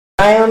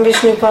I am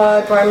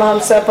Vishnupad,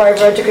 Paramahamsa,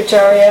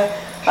 Parivrajacharya,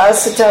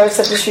 Asatar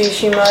Satashri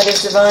Srimad,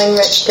 His Divine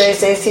Rich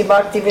Grace, A.C.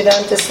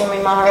 Bhaktivedanta Swami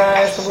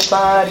Maharaj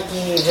Prabhupada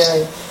Ki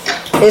Jai.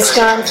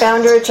 ISKCON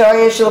Founder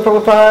Acharya Srila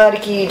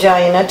Prabhupada Ki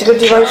Jai.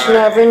 Natagati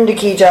Vaishnava Vrinda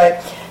Ki Jai.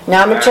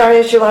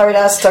 Namacharya Srila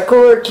Haridas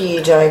Thakur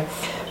Ki Jai.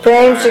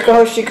 Prem Shri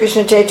Kaho Shri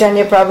Krishna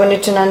Chaitanya Prabhu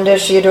Nityananda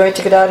Shri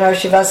Advaita Gadadhar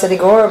Shivasadi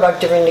Gaur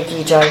Bhaktivinoda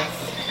Ki Jai.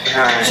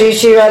 Shri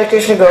Shri Radha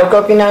Krishna Gaur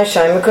Gopinath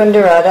Shai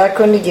Mukunda Radha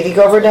Kundi Giri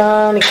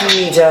Govardhan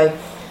Ki Jai.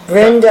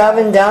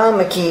 Vrindavan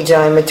Dhamma Ki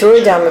Jai,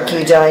 Mathura Dhamma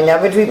Ki Jai,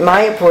 Navadvip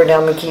Mayapur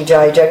Dhamma Ki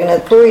Jai,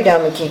 Jagannath Puri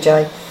Dhamma Ki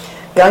Jai,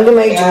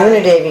 Gangamai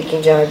Jamuna Devi Ki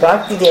Jai,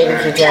 Bhakti Devi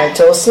Ki Jai,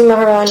 Tulsi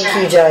Maharani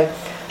Ki Jai,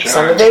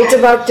 Samaveta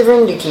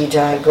Bhaktivinoda Ki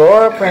Jai,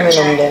 Gaur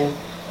Premanandan.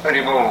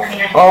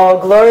 All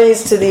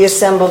glories to the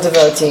assembled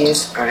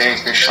devotees.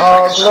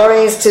 All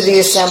glories to the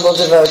assembled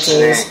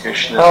devotees.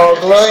 All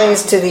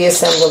glories to the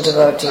assembled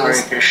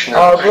devotees.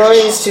 All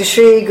glories to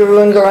Sri Guru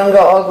and Gauranga.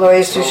 All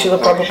glories to Srila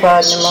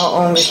Prabhupada. Namo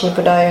Om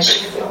Vishnupadaya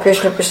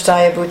Krishna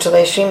Prasthaya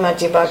Bhutale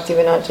Srimati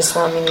Bhaktivedanta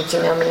Swami Niti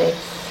Namane.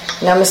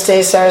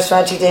 Namaste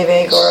Saraswati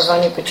Deve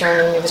Gauravani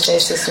Pacharni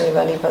Nivasesa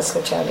Sunivadi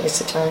Bhaskacharya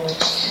Satarni.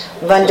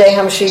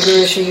 Vandeham Shri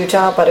Guru Shri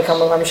Yuta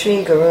Padakamalam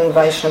Shri Gurun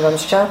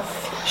Vaishnavamscha.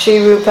 Shri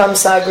Rupam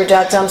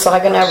Sagrajatam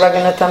Sagana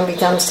Raganatam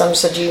Vitam Sam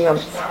Sajivam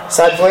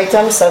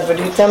Sadvaitam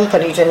Sadvadutam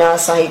Parijana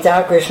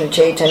Sahita Krishna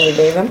Chaitanya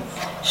Devam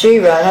Shri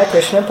Radha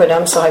Krishna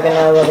Padam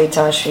Sagana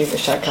Lalita Shri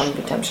Vishakam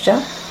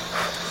Vitamscha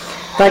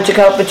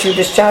Panchakalpa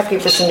Chudascha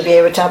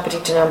Kripasinabhya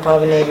Tapatitanam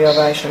Pavanebhyo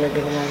Vaishnava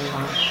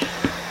Bhivanam.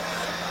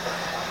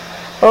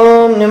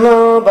 Om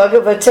Namo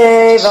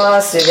Bhagavate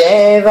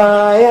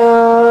Vasudevaya.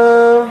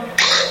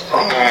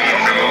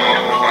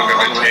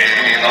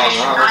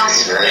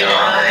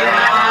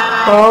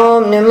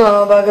 Om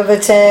Namo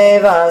Bhagavate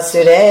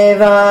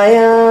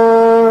Vasudevaya.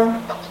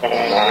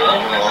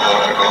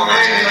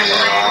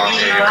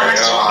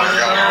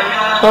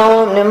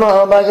 Om Namo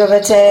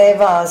Bhagavate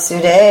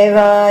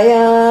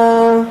Vasudevaya.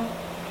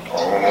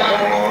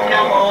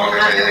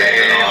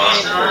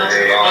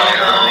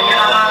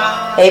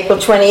 April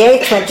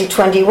 28,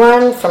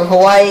 2021, from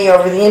Hawaii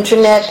over the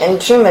internet and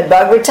Srimad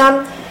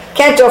Bhagavatam,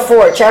 Canto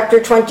 4,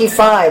 Chapter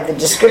 25, the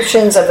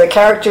descriptions of the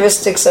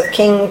characteristics of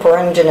King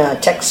Puranjana,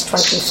 Text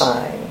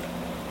 25.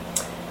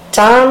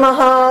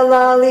 Tamaha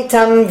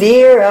lalitam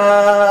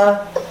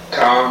vira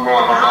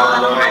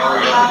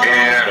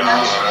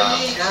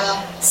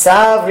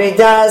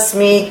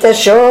Savridasmita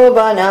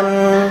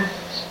shobhanam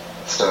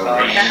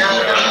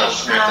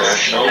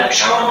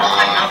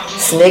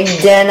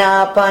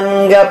Snigdhana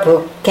panga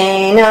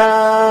pukkena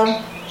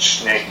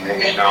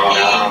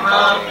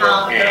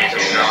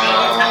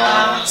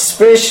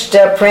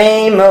Sprishta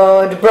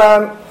premod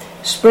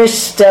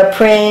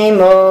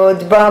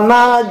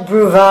brahmad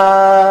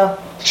bruva.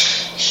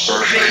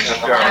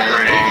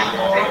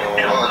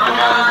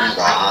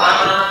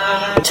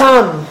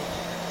 Tam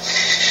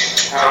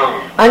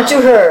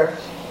unto her.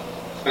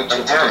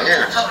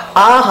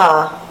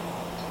 Aha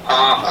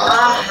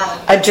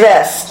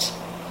addressed.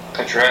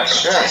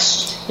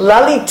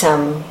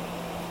 Lalitam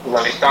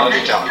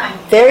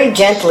very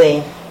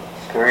gently.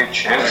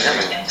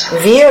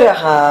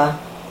 Viraha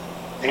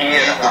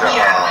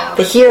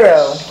the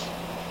hero.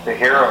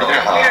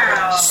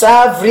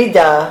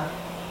 Savrida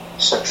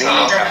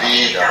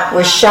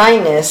with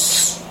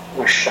shyness.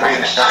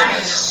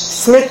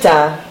 Smita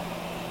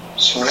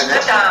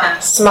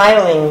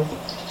smiling.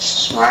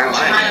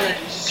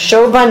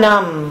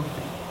 Shobhanam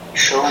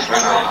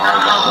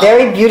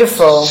very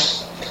beautiful.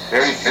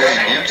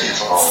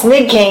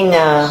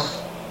 Snigdhena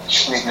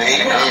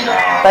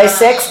by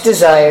sex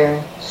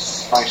desire.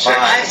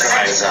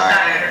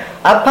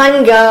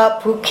 Apanga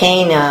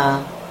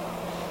pukkena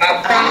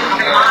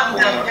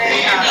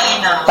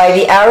by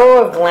the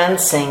arrow of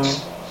glancing.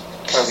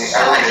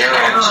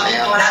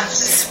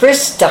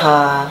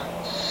 Sprishtha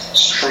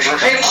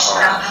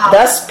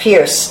thus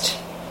pierced.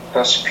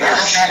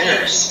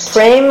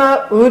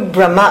 Prema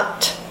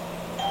udbramat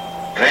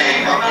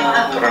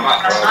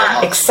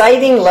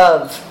exciting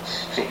love.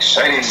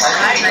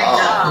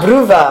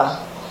 Bruva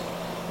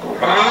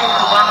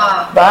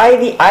by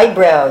the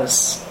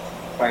eyebrows.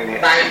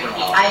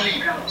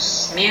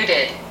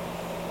 Muted.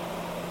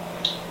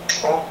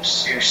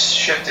 Oops, you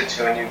shifted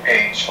to a new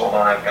page. Hold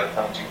on, I've got to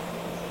find you.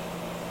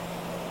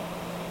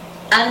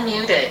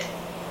 Unmuted.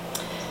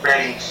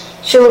 Ready.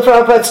 Srila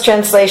Prabhupada's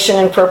translation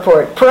and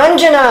purport.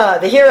 Puranjana,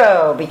 the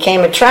hero,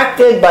 became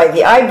attracted by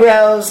the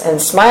eyebrows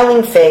and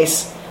smiling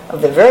face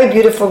of the very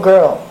beautiful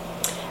girl,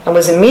 and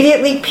was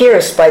immediately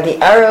pierced by the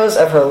arrows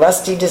of her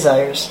lusty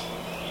desires.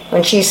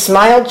 When she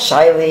smiled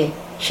shyly,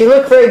 she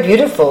looked very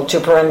beautiful to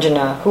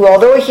Puranjana, who,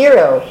 although a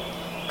hero,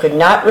 could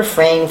not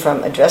refrain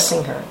from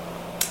addressing her.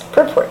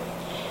 Purport.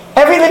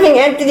 Every living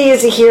entity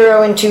is a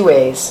hero in two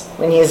ways.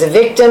 When he is a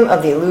victim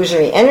of the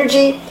illusory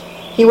energy,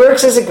 he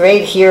works as a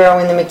great hero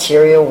in the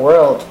material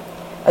world,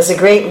 as a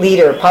great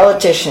leader,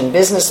 politician,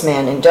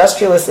 businessman,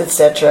 industrialist,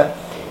 etc.,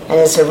 and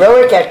his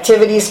heroic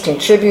activities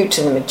contribute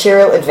to the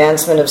material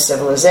advancement of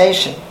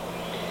civilization.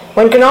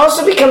 One can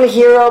also become a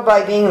hero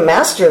by being a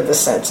master of the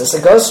senses,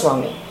 a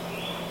Goswami.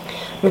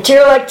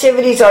 Material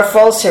activities are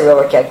false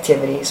heroic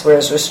activities,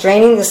 whereas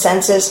restraining the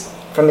senses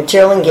from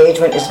material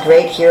engagement is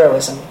great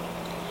heroism.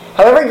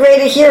 However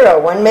great a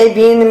hero one may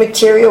be in the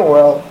material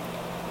world,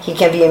 he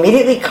can be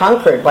immediately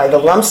conquered by the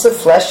lumps of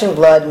flesh and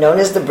blood known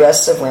as the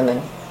breasts of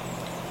women.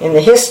 In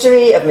the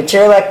history of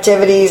material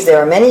activities, there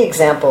are many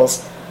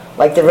examples,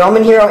 like the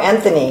Roman hero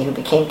Anthony, who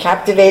became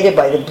captivated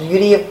by the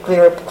beauty of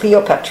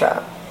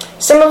Cleopatra.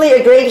 Similarly,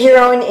 a great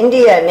hero in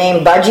India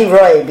named Baji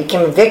Roy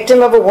became a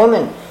victim of a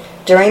woman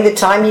during the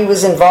time he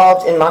was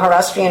involved in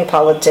Maharashtrian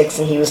politics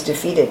and he was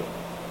defeated.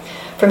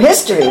 From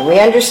history, we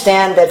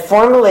understand that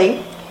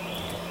formerly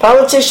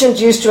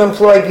politicians used to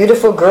employ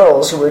beautiful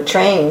girls who were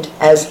trained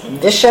as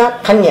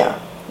Visha Kanya.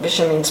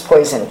 Visha means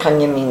poison,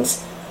 Kanya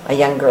means a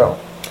young girl.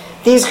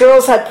 These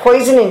girls had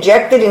poison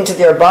injected into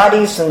their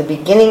bodies from the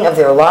beginning of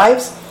their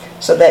lives,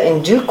 so that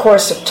in due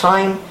course of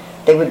time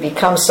they would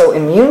become so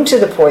immune to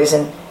the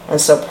poison and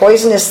so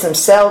poisonous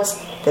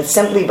themselves that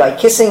simply by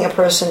kissing a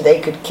person they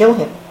could kill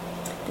him.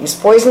 These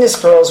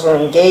poisonous girls were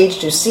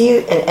engaged to see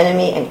an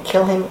enemy and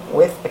kill him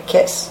with a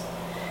kiss.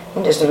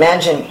 And just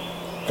imagine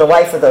the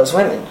life of those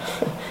women.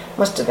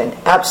 Must have been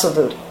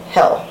absolute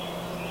hell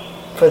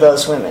for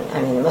those women.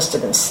 I mean, they must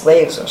have been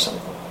slaves or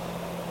something.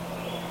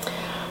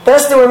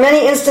 Thus, there were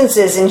many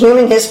instances in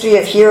human history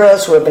of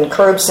heroes who have been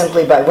curbed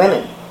simply by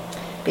women.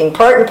 Being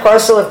part and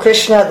parcel of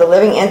Krishna, the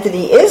living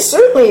entity, is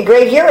certainly a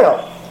great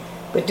hero,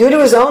 but due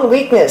to his own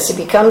weakness, he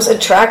becomes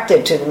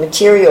attracted to the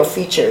material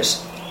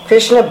features.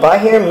 Krishna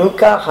bahir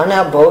mukha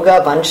hana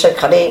bhoga vansha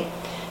kare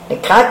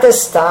nikata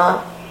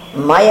sta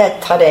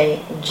maya tare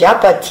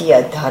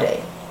japatiya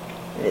dhare.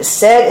 It is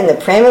said in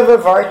the Prema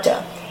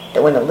Vivarta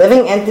that when a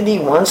living entity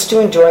wants to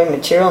enjoy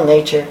material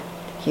nature,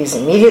 he is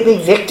immediately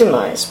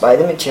victimized by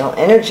the material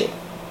energy.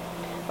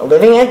 A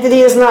living entity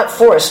is not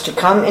forced to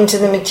come into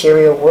the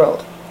material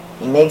world.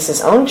 He makes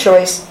his own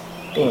choice,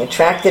 being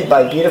attracted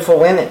by beautiful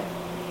women.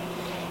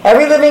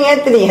 Every living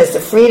entity has the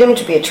freedom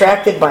to be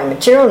attracted by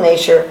material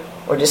nature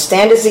or to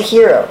stand as a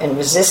hero and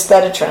resist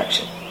that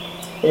attraction.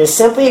 It is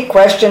simply a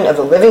question of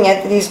the living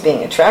entities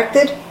being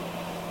attracted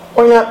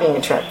or not being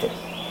attracted.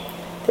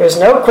 There is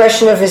no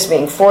question of his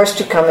being forced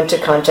to come into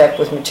contact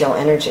with material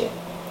energy.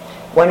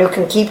 One who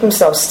can keep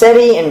himself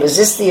steady and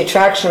resist the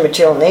attraction of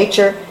material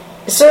nature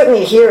is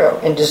certainly a hero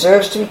and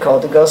deserves to be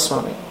called a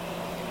Goswami.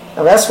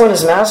 Unless one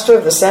is master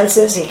of the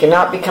senses, he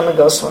cannot become a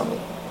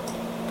Goswami.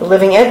 The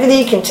living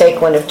entity can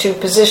take one of two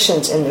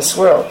positions in this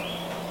world.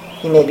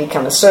 He may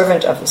become a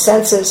servant of the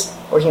senses,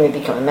 or he may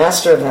become a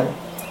master of them.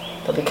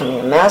 By becoming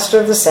a master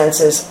of the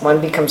senses, one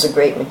becomes a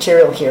great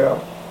material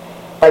hero.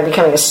 By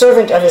becoming a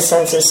servant of his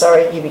senses,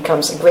 he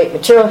becomes a great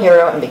material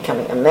hero, and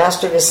becoming a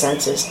master of his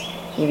senses,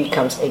 he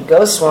becomes a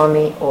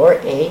Goswami or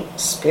a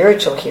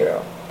spiritual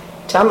hero.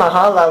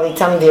 Tamaha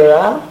lalitam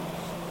vira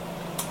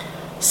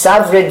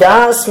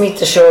savrida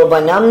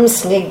smitashobanam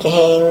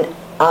snighain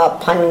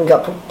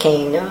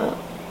apangapukena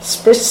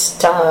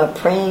sprista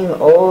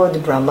prem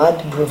od brahmad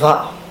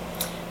bhuva.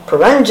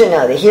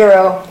 Puranjana, the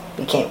hero,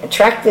 became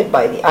attracted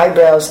by the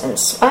eyebrows and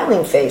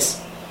smiling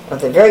face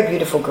of the very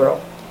beautiful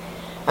girl,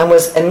 and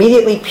was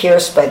immediately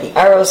pierced by the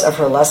arrows of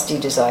her lusty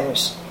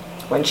desires.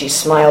 When she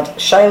smiled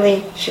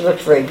shyly, she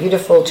looked very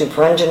beautiful to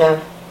Puranjana,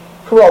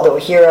 who, although a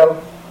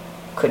hero,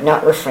 could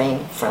not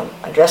refrain from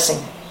addressing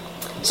him.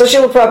 So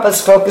Srila Prabhupada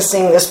is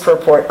focusing this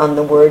purport on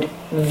the word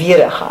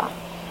viraha.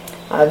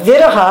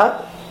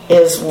 Viraha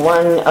is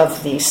one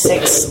of the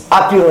 6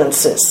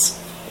 opulences.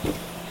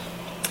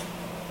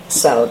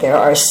 So there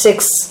are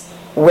 6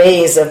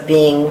 ways of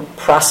being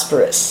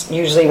prosperous.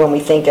 Usually when we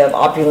think of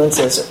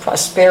opulences or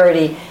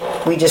prosperity,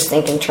 we just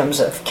think in terms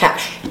of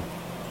cash.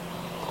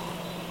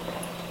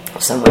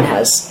 If someone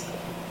has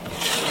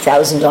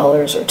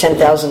 $1,000 or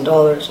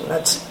 $10,000,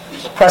 that's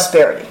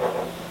prosperity.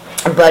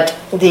 But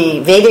the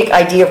Vedic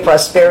idea of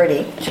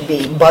prosperity to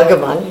be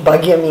Bhagavan,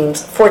 Bhagya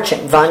means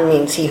fortune, Van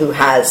means he who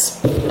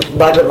has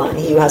Bhagavan,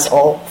 he who has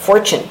all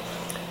fortune,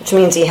 which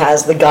means he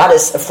has the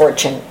goddess of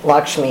fortune,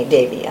 Lakshmi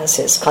Devi, as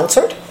his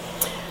consort.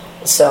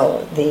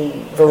 So the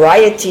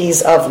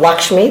varieties of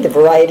Lakshmi, the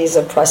varieties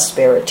of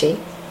prosperity,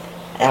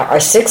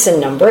 are 6 in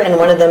number, and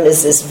one of them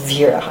is this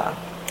viraha.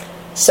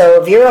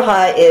 So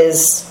viraha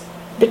is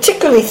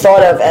particularly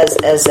thought of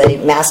as a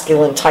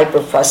masculine type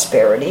of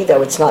prosperity,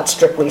 though it's not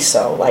strictly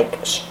so. Like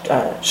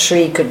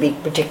Shri could be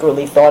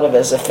particularly thought of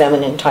as a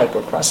feminine type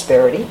of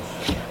prosperity,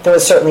 though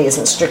it certainly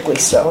isn't strictly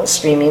so.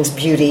 Shri means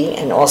beauty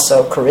and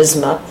also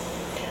charisma.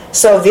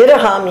 So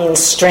viraha means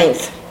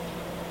strength.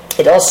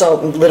 It also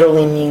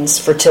literally means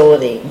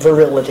fertility,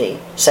 virility,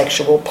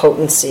 sexual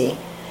potency,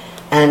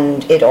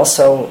 and it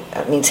also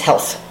means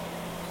health,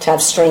 to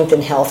have strength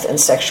and health and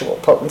sexual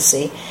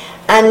potency.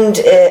 And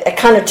a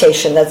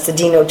connotation, that's the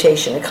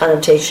denotation, a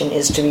connotation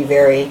is to be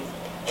very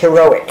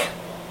heroic.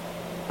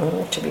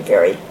 To be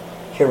very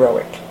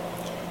heroic.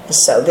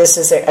 So this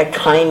is a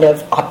kind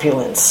of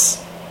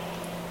opulence,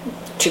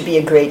 to be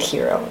a great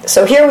hero.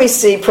 So here we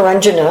see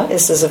Puranjana,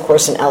 this is of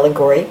course an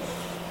allegory,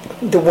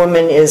 The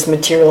woman is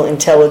material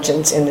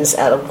intelligence in this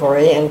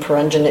allegory, and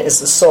Puranjana is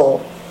the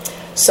soul.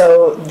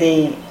 So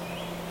the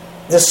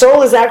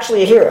soul is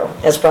actually a hero,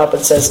 as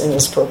Prabhupada says in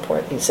this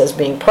purport. He says,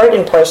 being part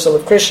and parcel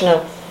of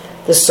Krishna,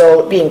 the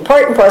soul, being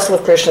part and parcel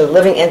of Krishna, the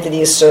living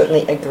entity is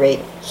certainly a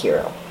great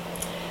hero.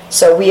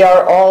 So we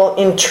are all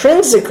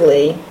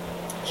intrinsically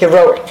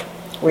heroic.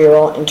 We are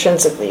all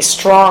intrinsically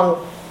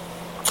strong.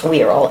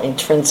 We are all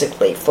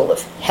intrinsically full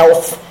of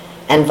health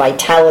and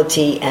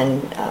vitality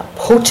and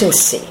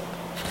potency.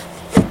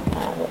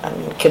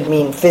 It could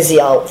mean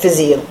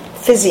physiology.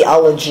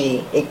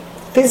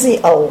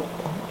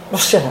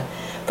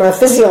 From a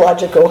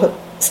physiological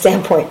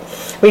standpoint,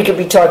 we could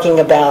be talking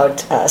about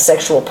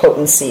sexual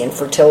potency and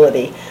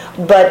fertility.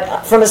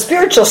 But from a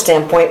spiritual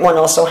standpoint, one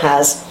also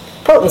has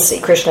potency.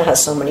 Krishna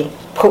has so many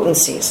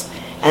potencies.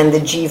 And the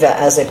jiva,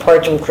 as a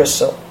part and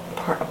parcel,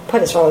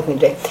 what is wrong with me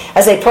today?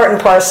 As a part and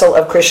parcel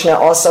of Krishna,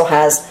 also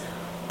has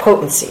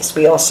potencies.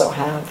 We also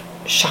have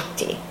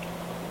Shakti.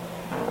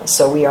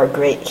 So we are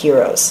great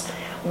heroes.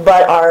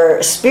 But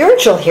our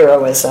spiritual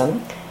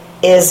heroism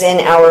is in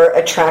our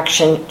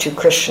attraction to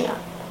Krishna.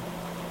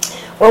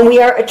 When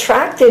we are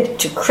attracted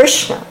to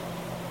Krishna,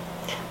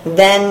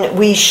 then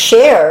we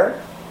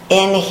share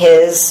in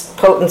his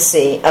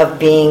potency of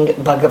being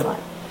Bhagavan,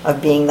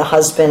 of being the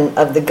husband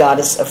of the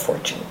goddess of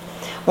fortune.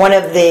 One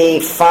of the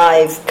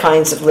 5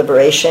 kinds of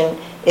liberation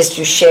is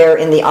to share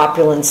in the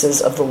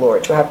opulences of the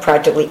Lord, to have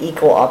practically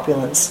equal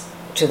opulence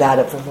to that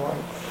of the Lord.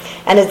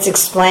 And it's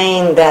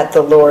explained that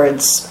the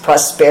Lord's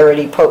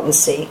prosperity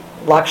potency,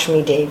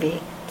 Lakshmi Devi,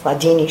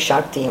 Hladini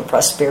Shakti and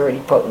prosperity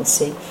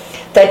potency,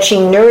 that she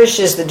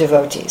nourishes the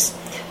devotees.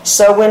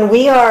 So when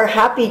we are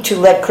happy to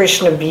let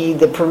Krishna be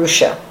the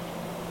Purusha,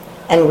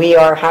 and we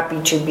are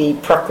happy to be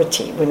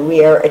Prakriti, when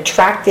we are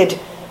attracted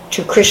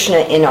to Krishna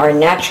in our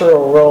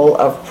natural role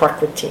of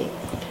Prakriti,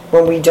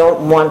 when we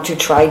don't want to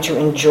try to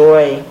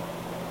enjoy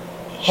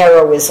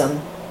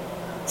heroism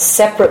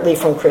separately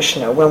from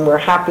Krishna, when we're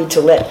happy to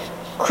let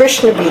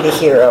Krishna be the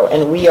hero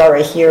and we are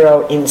a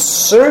hero in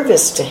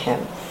service to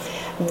him,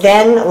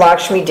 then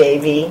Lakshmi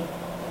Devi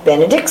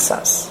benedicts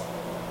us.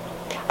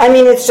 I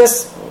mean, it's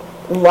just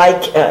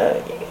like,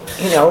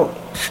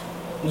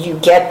 you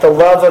get the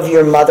love of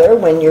your mother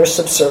when you're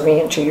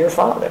subservient to your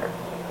father.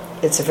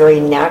 It's a very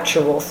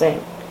natural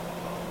thing.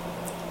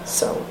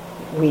 So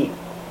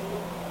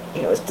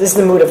this is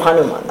the mood of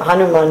Hanuman.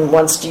 Hanuman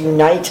wants to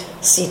unite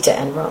Sita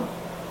and Ram.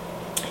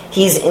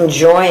 He's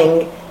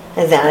enjoying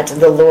that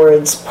the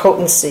Lord's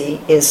potency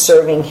is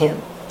serving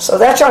him. So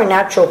that's our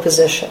natural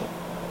position.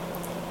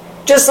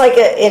 Just like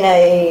in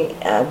a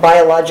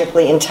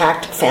biologically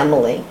intact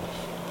family.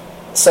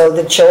 So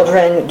the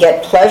children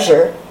get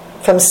pleasure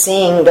from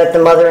seeing that the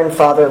mother and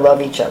father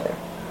love each other.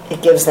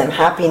 It gives them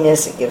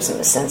happiness, it gives them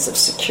a sense of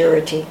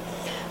security.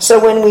 So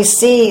when we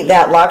see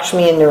that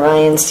Lakshmi and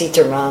Narayan,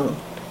 Sita Ram,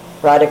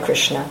 Radha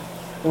Krishna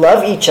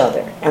love each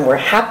other, and we're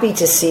happy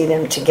to see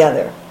them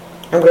together,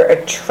 and we're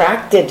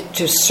attracted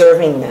to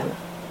serving them,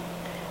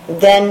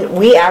 then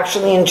we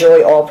actually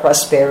enjoy all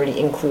prosperity,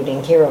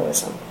 including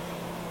heroism,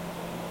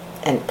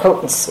 and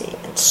potency,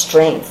 and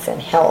strength,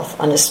 and health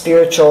on a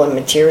spiritual and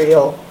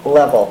material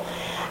level.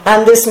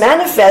 And this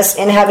manifests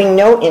in having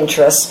no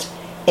interest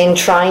in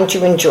trying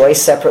to enjoy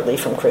separately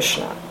from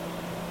Krishna.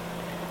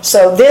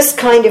 So this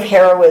kind of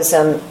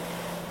heroism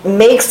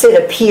makes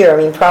it appear,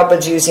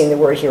 Prabhupada's using the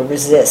word here,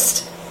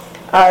 resist.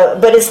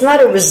 But it's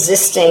not a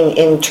resisting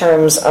in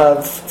terms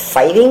of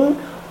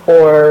fighting,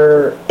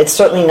 or it's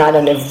certainly not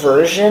an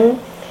aversion.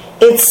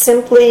 It's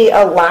simply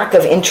a lack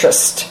of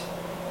interest.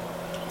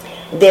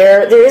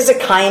 There is a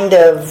kind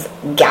of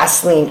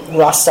ghastly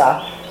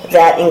rasa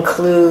that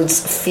includes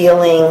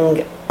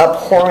feeling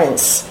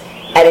abhorrence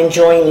at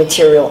enjoying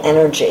material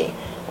energy,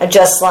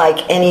 just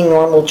like any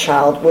normal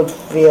child would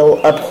feel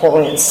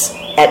abhorrence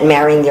at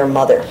marrying their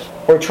mother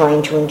or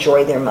trying to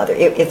enjoy their mother.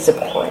 It's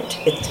abhorrent.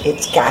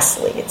 It's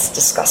ghastly. It's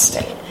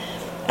disgusting.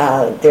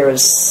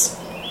 There's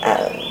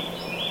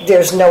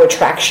no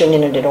attraction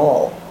in it at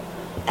all.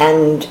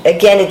 And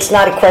again, it's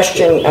not a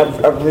question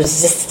of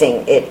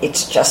resisting it.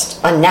 It's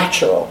just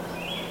unnatural.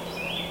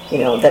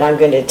 That I'm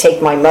going to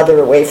take my mother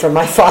away from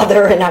my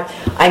father, and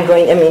I'm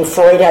going.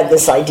 Freud had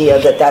this idea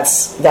that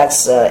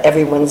that's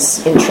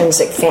everyone's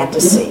intrinsic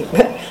fantasy,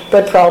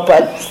 but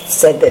Prabhupada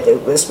said that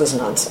this was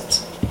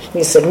nonsense.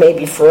 He said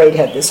maybe Freud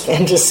had this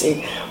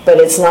fantasy, but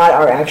it's not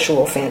our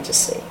actual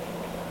fantasy.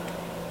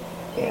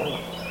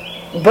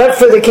 But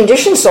for the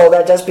conditioned soul,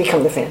 that does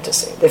become the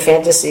fantasy. The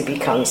fantasy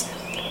becomes,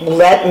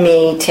 let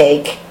me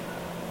take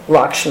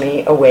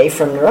Lakshmi away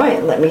from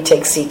Narayan. Let me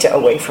take Sita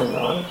away from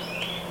Ram.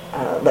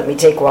 Let me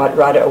take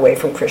Radha away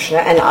from Krishna,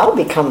 and I'll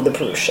become the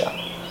Purusha.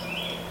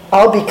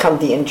 I'll become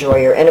the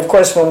enjoyer. And of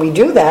course, when we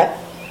do that,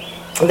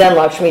 then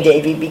Lakshmi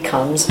Devi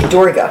becomes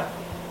Durga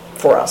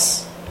for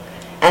us.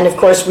 And of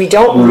course, we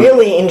don't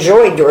really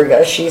enjoy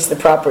Durga. She's the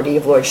property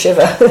of Lord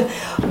Shiva.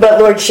 But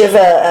Lord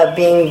Shiva,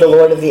 being the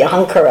Lord of the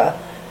Ahankara,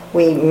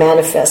 we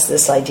manifest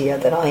this idea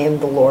that I am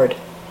the Lord,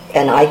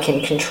 and I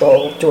can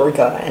control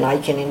Durga, and I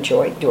can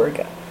enjoy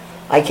Durga.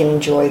 I can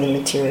enjoy the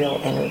material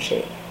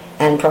energy.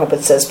 And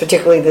Prabhupada says,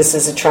 particularly this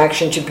is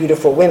attraction to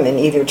beautiful women,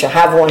 either to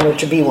have one or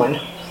to be one.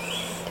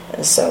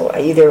 So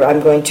either I'm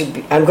going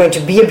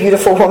to be a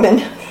beautiful woman,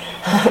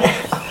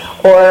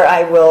 or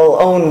I will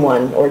own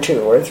one or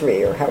two or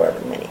three or however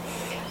many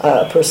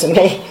a person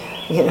may,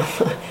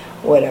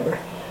 whatever.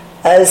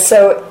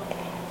 So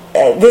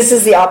this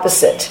is the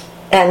opposite.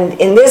 And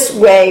in this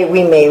way,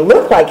 we may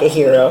look like a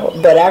hero,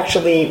 but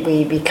actually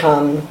we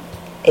become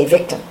a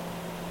victim.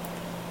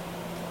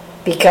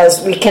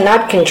 Because we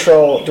cannot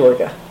control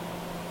Durga.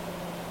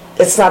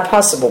 It's not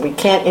possible. We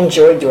can't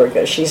enjoy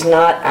Durga. She's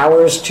not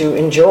ours to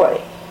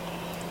enjoy.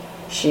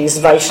 She's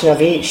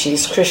Vaishnavi.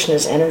 She's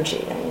Krishna's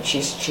energy. I mean,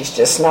 she's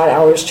just not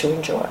ours to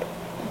enjoy.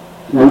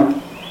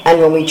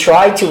 And when we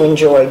try to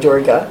enjoy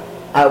Durga,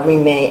 we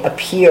may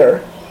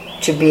appear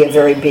to be a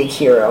very big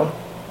hero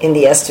in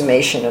the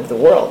estimation of the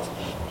world.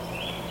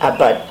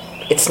 But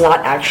it's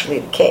not actually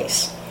the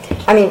case.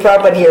 I mean,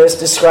 Prabhupada here is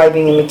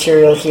describing a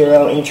material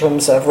hero in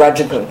terms of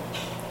Rajagun,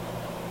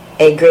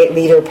 a great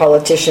leader,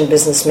 politician,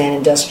 businessman,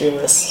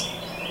 industrialist,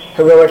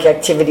 heroic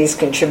activities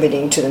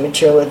contributing to the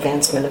material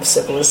advancement of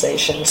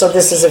civilization. So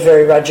this is a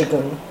very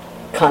Rajagun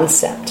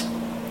concept.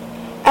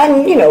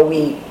 And,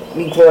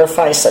 we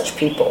glorify such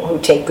people who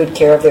take good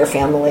care of their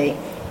family,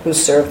 who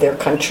serve their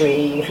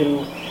country,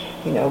 who,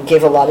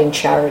 give a lot in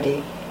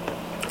charity,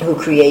 who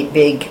create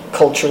big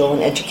cultural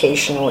and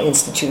educational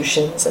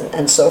institutions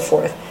and so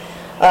forth.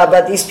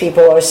 But these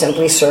people are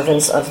simply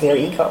servants of their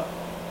ego,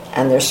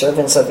 and they're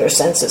servants of their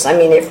senses. I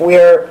mean, if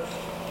we're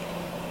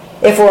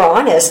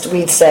honest,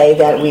 we'd say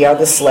that we are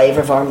the slave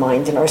of our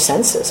mind and our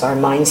senses. Our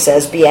mind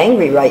says, be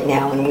angry right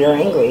now, and we're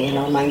angry. And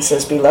our mind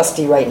says, be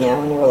lusty right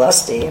now, and we're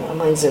lusty. And our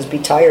mind says, be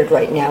tired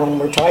right now, and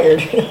we're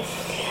tired.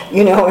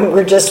 And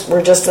we're just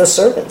those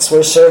servants.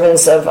 We're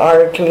servants of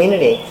our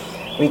community.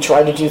 We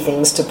try to do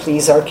things to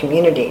please our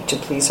community, to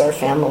please our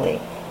family.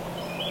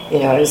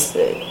 I was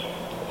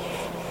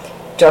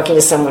talking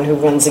to someone who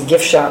runs a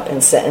gift shop,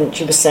 and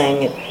she was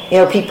saying,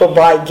 people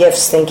buy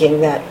gifts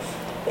thinking that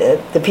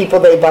the people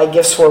they buy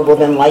gifts for will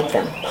then like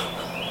them.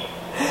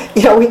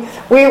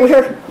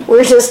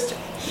 We're just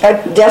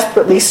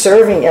desperately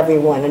serving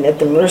everyone and at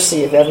the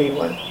mercy of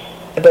everyone,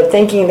 but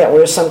thinking that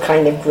we're some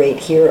kind of great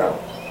hero.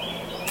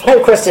 And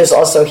of course, there's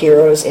also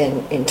heroes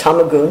in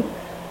Tamagun.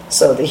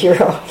 So the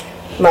hero,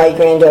 my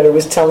granddaughter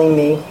was telling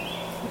me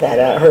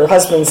that her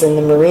husband's in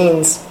the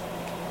Marines,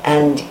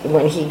 and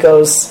when he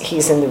goes,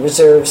 he's in the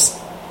reserves,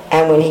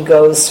 and when he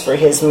goes for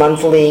his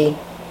monthly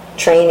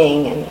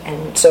training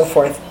and so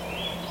forth,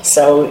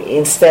 so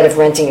instead of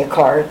renting a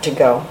car to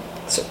go,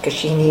 because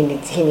he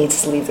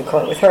needs to leave the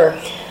car with her,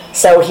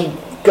 so he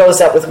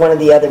goes up with one of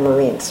the other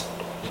Marines.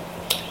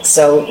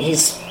 So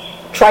he's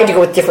tried to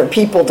go with different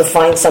people to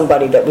find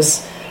somebody that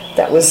was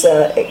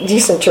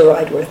decent to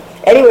ride with.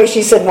 Anyway,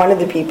 she said one of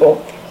the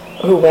people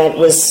who went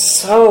was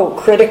so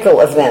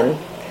critical of them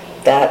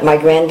that my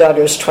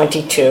granddaughter's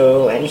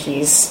 22 and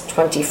he's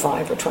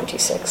 25 or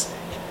 26.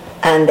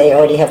 And they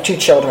already have 2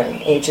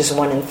 children, ages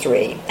 1 and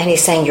 3. And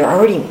he's saying, you're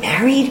already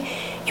married?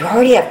 You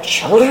already have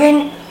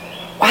children?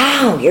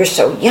 Wow, you're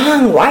so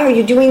young. Why are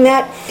you doing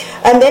that?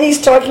 And then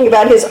he's talking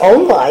about his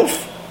own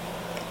life.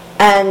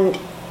 And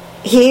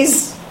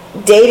he's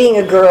dating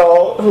a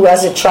girl who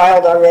has a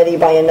child already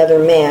by another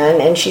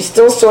man, and she's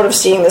still sort of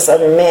seeing this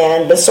other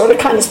man, but sort of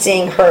kind of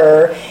seeing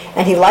her,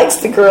 and he likes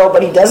the girl,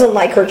 but he doesn't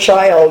like her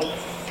child.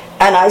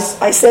 And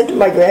I said to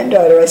my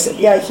granddaughter, I said,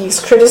 yeah,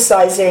 he's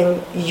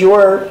criticizing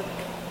your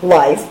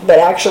life, but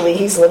actually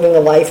he's living a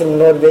life in the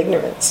mode of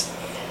ignorance.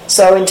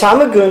 So in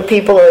Tamagun,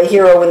 people are a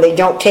hero when they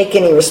don't take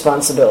any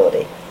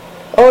responsibility.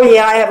 Oh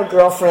yeah, I have a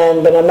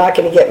girlfriend, but I'm not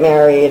going to get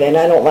married, and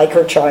I don't like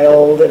her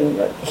child,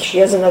 and she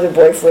has another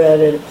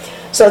boyfriend, and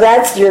so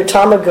that's your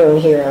Tamagun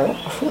hero.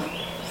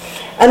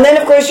 And then,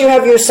 of course, you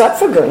have your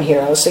Sattvagun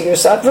hero. So your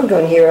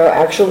Sattvagun hero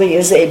actually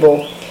is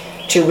able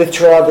to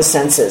withdraw the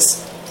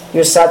senses.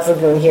 Your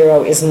Sattvagun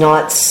hero is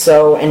not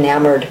so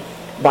enamored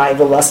by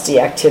the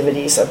lusty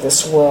activities of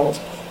this world.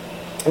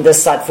 The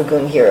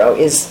Sattvagun hero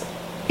is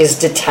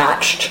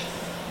detached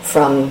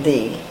from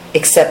the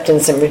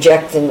acceptance and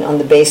rejection on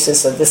the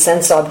basis of the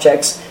sense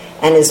objects,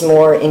 and is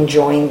more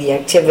enjoying the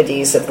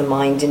activities of the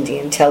mind and the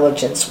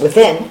intelligence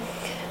within.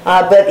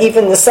 But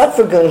even the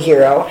Sattvagun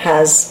hero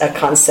has a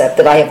concept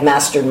that I have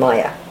mastered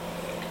Maya.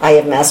 I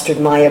have mastered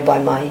Maya by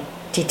my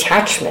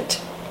detachment.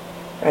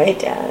 Right?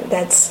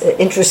 That's an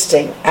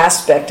interesting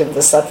aspect of the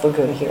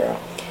Sattvagun hero.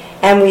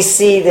 And we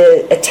see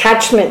the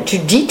attachment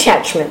to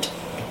detachment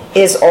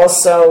is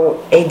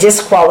also a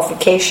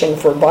disqualification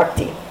for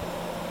bhakti.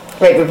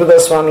 Right? Rupa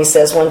Goswami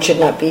says one should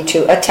not be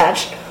too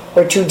attached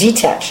or too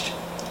detached.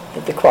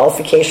 That the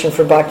qualification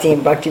for bhakti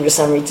in Bhakti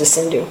Rasamrita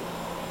Sindhu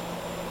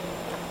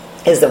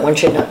is that one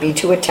should not be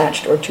too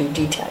attached or too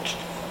detached.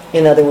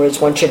 In other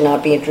words, one should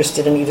not be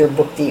interested in either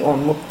bhukti or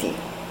mukti.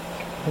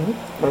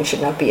 One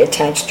should not be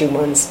attached to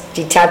one's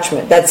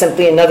detachment. That's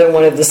simply another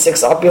one of the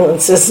 6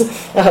 opulences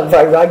of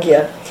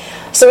vairagya.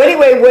 So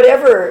anyway,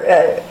 whatever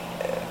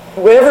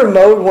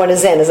mode one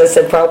is in, as I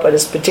said, Prabhupada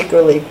is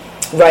particularly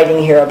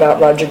writing here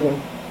about Rajagun.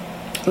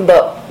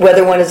 But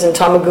whether one is in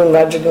Tamagun,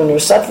 Rajagun, or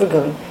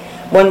Sattvagun,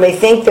 one may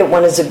think that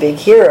one is a big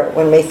hero.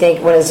 One may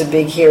think one is a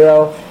big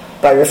hero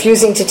by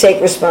refusing to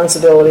take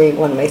responsibility.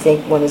 One may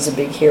think one is a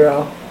big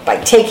hero by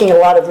taking a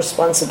lot of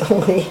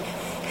responsibility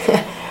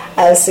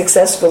as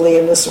successfully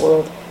in this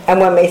world. And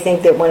one may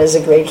think that one is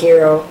a great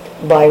hero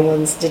by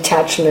one's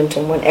detachment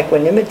and one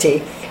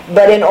equanimity.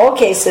 But in all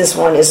cases,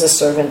 one is a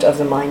servant of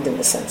the mind and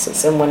the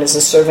senses, and one is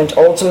a servant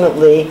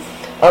ultimately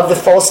of the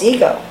false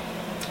ego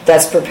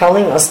that's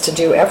propelling us to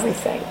do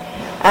everything.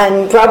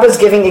 And Prabhupada's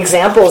giving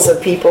examples of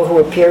people who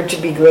appeared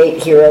to be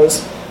great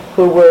heroes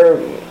who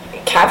were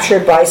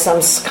captured by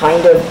some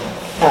kind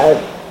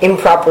of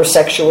improper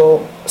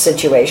sexual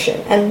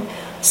situation. And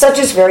such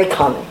is very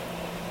common.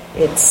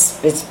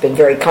 It's been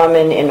very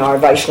common in our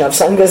Vaishnava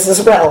Sanghas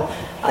as well.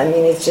 I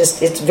mean,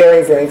 it's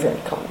very, very, very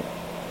common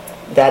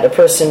that a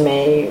person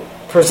may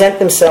present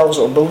themselves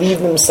or believe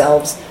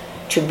themselves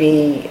to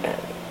be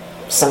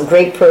some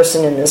great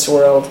person in this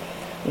world,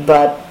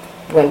 but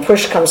when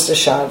push comes to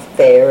shove,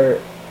 they're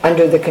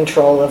under the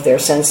control of their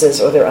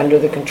senses or they're under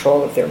the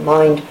control of their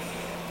mind.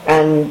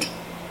 And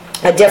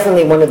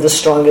definitely one of the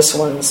strongest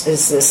ones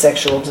is the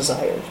sexual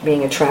desire,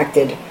 being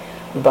attracted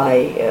by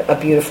a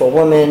beautiful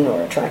woman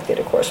or attracted,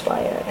 of course, by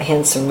a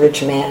handsome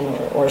rich man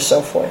or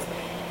so forth.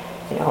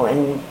 You know,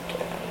 and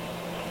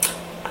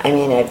I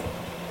mean, I've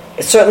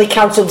certainly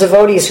counseled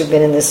devotees who've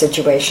been in this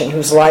situation,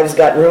 whose lives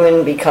got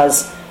ruined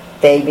because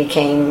they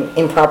became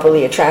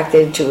improperly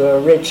attracted to a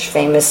rich,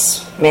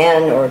 famous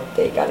man, or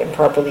they got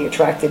improperly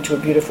attracted to a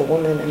beautiful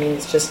woman. I mean,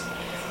 it's just...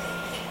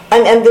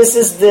 And this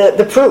is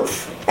the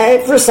proof.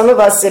 And for some of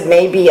us, it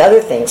may be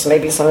other things.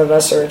 Maybe some of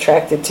us are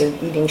attracted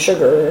to eating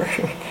sugar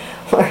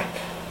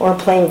or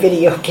playing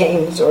video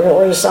games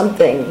or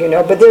something, you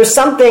know. But there's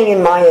something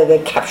in Maya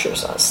that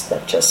captures us,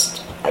 that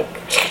just, like...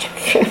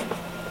 you know.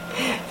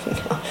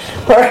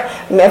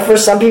 Or for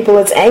some people,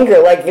 it's anger,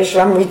 like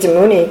Vishwamrita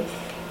Muni.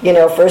 You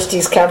know, first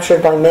he's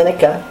captured by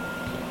Menaka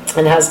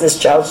and has this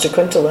child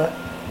Shakuntala,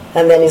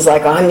 and then he's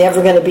like, oh, I'm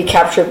never going to be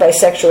captured by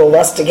sexual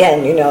lust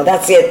again, you know,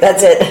 that's it.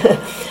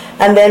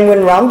 And then when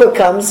Ramba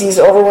comes, he's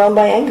overwhelmed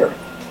by anger,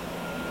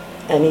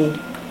 and he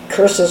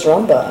curses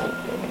Ramba.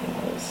 You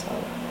know,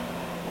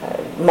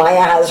 so,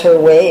 Maya has her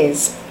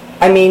ways.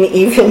 I mean,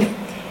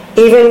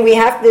 even we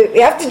have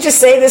to just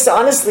say this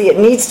honestly. It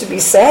needs to be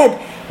said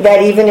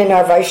that even in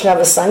our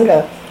Vaishnava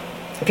Sangha,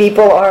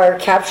 people are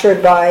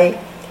captured by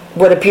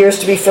what appears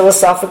to be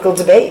philosophical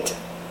debate.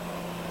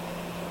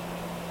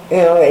 You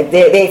know,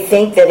 they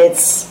think that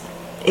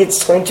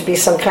it's going to be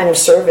some kind of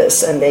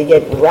service, and they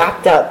get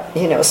wrapped up,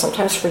 you know,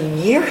 sometimes for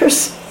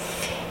years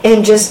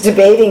in just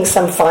debating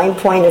some fine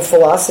point of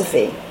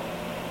philosophy.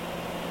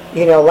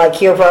 You know, like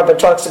here Prabhupada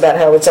talks about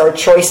how it's our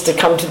choice to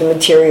come to the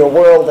material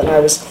world, and I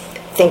was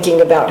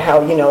thinking about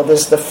how, you know,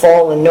 there's the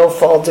fall and no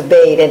fall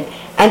debate,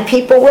 and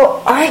people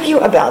will argue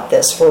about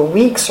this for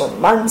weeks or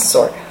months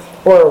or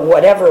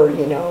whatever,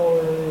 you know,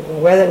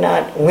 whether or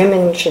not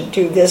women should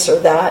do this or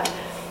that.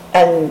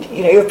 And,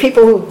 you know, you have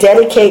people who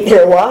dedicate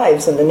their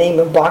lives in the name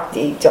of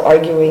bhakti to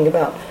arguing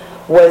about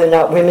whether or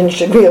not women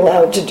should be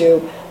allowed to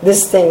do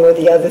this thing or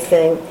the other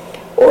thing.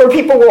 Or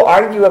people will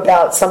argue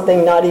about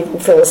something not even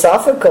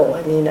philosophical.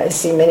 I mean, I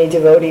see many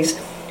devotees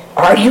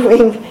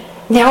arguing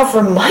now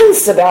for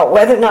months about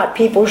whether or not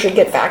people should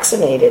get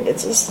vaccinated.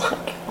 It's just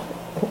like...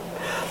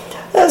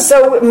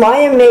 So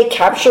Maya may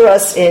capture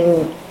us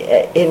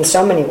in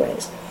so many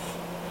ways,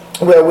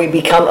 where we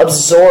become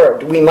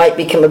absorbed. We might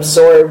become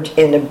absorbed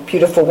in a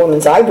beautiful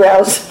woman's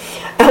eyebrows,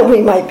 and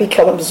we might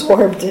become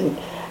absorbed in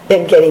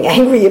getting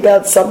angry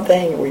about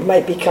something. We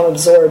might become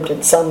absorbed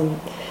in some,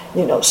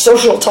 you know,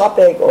 social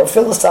topic or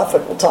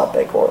philosophical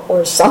topic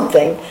or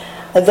something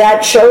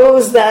that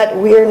shows that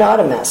we're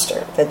not a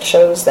master, that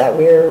shows that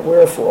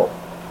we're a fool,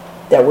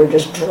 that we're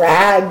just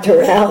dragged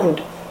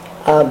around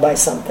by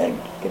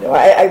something. You know,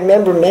 I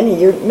remember many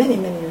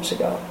years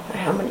ago.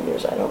 How many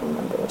years? I don't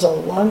remember. It was a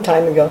long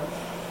time ago.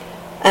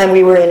 And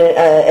we were in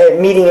a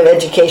meeting of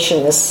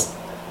educationalists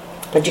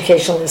in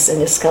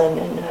ISKCON,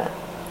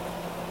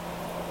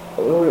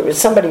 and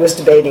somebody was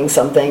debating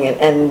something,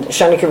 and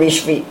Shanika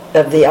Rishvi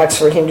of the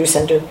Oxford Hindu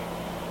Center,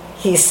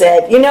 he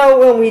said, you know,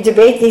 when we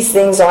debate these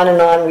things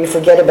on, we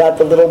forget about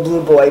the little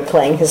blue boy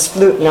playing his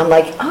flute. And I'm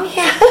like, oh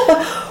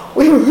yeah,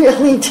 we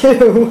really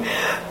do,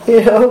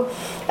 you know.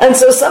 And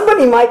so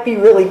somebody might be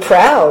really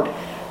proud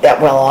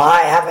that, well,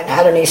 I haven't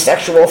had any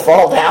sexual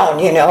fall down,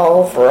 you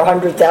know, for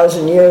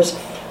 100,000 years.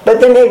 But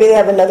then maybe they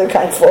have another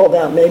kind of fall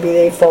down. Maybe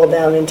they fall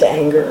down into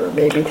anger, or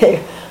maybe they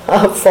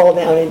fall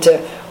down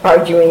into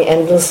arguing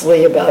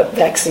endlessly about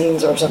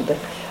vaccines or something.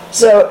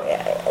 So,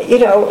 you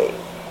know,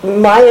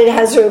 Maya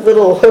has her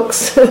little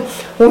hooks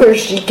where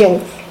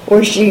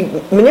she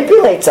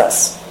manipulates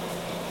us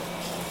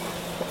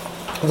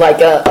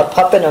like a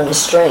puppet on a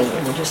string,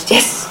 and we just,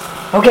 yes,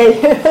 okay,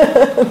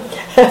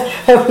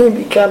 and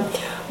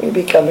we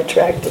become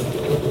attracted.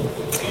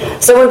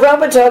 So when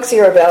Prabhupada talks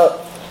here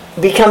about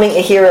becoming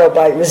a hero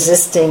by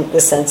resisting the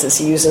senses,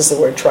 he uses the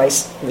word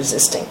twice,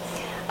 resisting.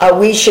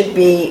 We should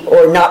be,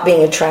 or not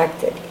being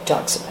attracted, he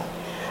talks about.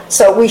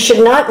 So we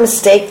should not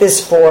mistake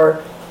this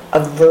for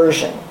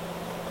aversion.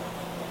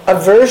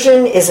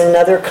 Aversion is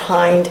another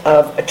kind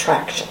of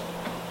attraction.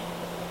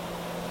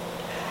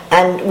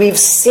 And we've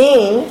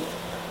seen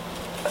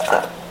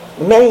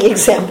many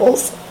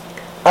examples.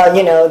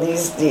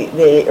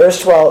 The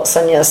erstwhile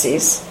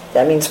sannyasis,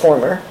 that means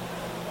former,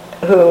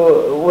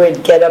 who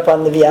would get up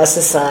on the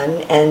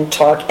Vyasa-san and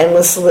talk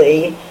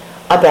endlessly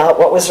about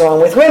what was wrong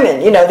with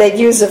women. They'd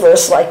use a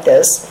verse like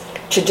this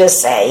to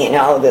just say,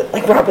 that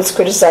like Robert's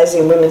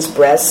criticizing women's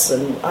breasts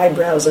and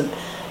eyebrows, and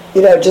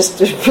just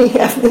we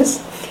have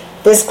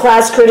this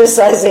class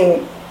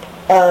criticizing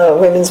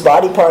women's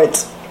body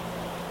parts,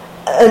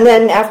 and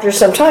then after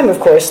some time, of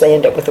course, they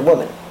end up with a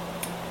woman.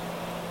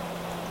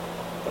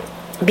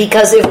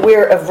 Because if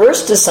we're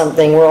averse to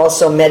something, we're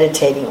also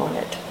meditating on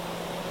it.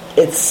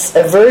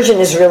 Aversion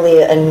is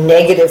really a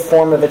negative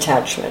form of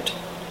attachment.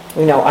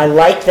 I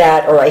like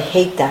that or I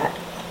hate that.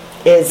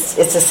 It's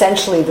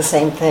essentially the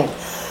same thing.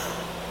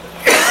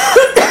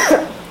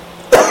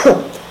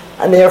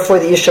 And therefore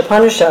the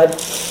Ishopanishad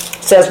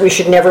says we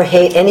should never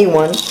hate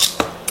anyone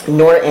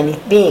nor any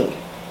being.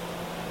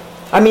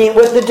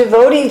 What the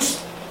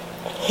devotees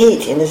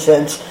hate, in a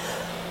sense,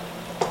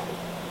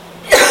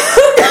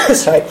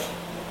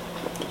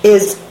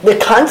 is the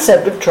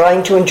concept of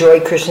trying to enjoy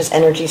Krishna's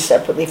energy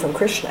separately from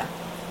Krishna.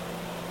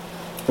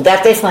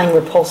 That they find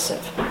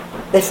repulsive.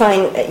 They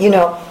find,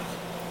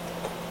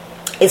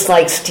 it's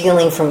like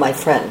stealing from my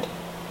friend.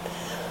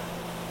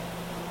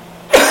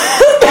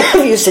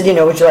 You said,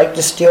 would you like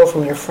to steal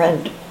from your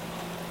friend?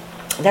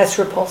 That's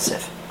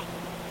repulsive.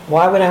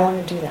 Why would I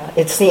want to do that?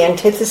 It's the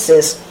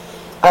antithesis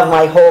of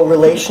my whole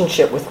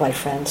relationship with my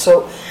friend.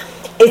 So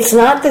it's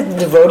not that the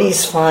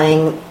devotees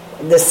find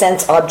the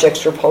sense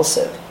objects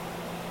repulsive.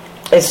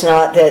 It's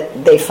not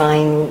that they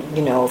find,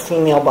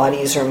 female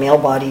bodies or male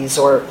bodies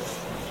or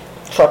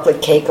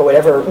chocolate cake or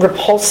whatever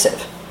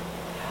repulsive.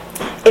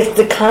 It's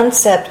the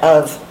concept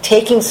of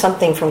taking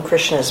something from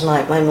Krishna as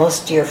my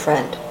most dear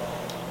friend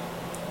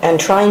and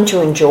trying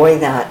to enjoy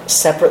that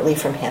separately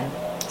from him,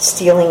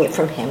 stealing it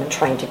from him and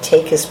trying to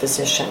take his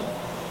position.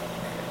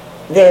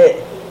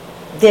 They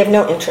have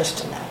no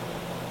interest in that.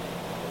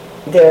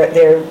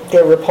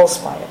 They're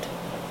repulsed by it.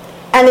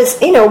 And it's,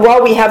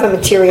 while we have a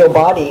material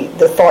body,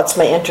 the thoughts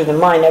may enter the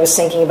mind. I was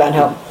thinking about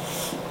how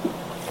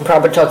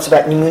Prabhupada talks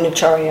about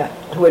Yamunacharya,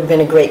 who had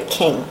been a great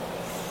king.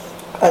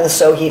 And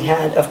so he'd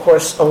had, of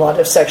course, a lot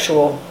of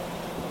sexual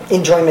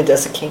enjoyment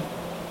as a king.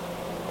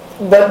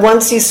 But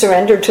once he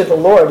surrendered to the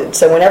Lord, and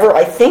so whenever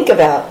I think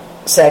about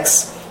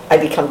sex, I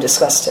become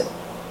disgusted.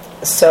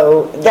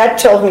 So that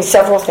told me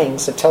several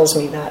things. It tells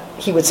me that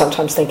he would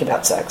sometimes think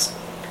about sex.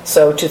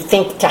 So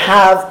to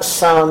have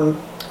some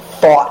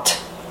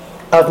thought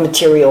of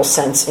material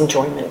sense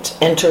enjoyment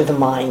enter the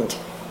mind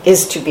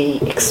is to be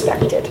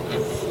expected.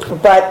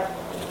 But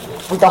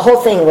the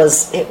whole thing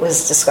was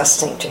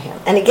disgusting to him.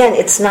 And again,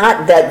 it's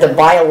not that the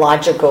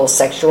biological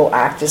sexual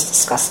act is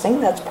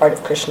disgusting. That's part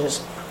of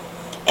Krishna's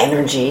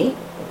energy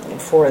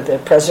for the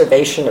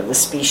preservation of the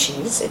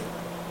species.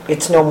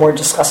 It's no more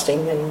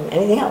disgusting than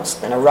anything else,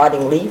 than a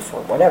rotting leaf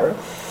or whatever.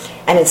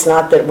 And it's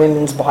not that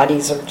women's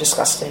bodies are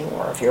disgusting,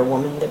 or if you're a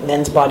woman, that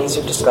men's bodies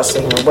are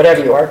disgusting, or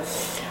whatever you are.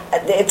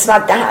 It's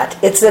not that.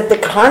 It's that the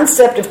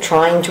concept of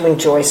trying to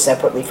enjoy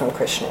separately from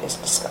Krishna is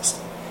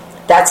disgusting.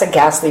 That's a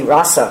ghastly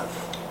rasa.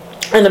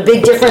 And the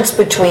big difference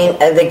between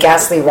the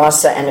ghastly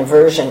rasa and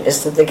aversion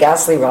is that the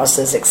ghastly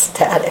rasa is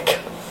ecstatic.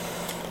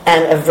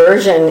 And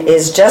aversion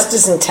is just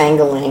as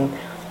entangling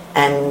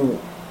and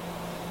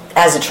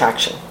as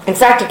attraction. In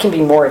fact, it can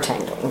be more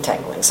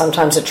entangling.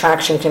 Sometimes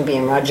attraction can be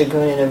in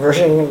Rajagun and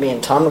aversion can be in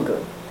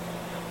Tamagun.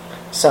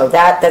 So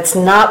that's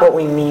not what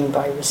we mean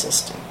by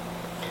resisting.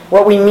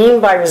 What we mean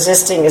by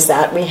resisting is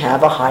that we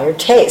have a higher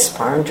taste,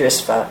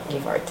 paramdrisva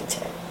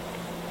nivartite.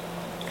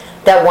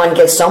 That one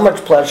gets so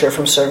much pleasure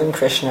from serving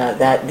Krishna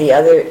that the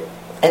other,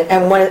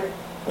 and one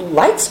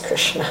likes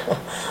Krishna.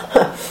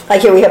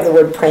 Like here we have the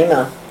word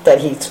prema, that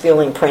he's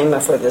feeling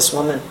prema for this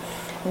woman.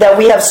 That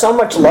we have so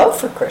much love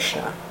for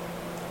Krishna,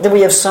 that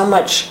we have so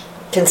much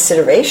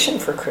consideration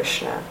for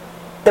Krishna,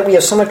 that we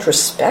have so much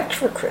respect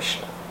for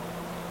Krishna,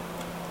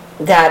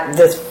 that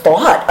the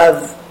thought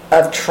of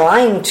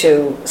trying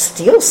to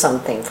steal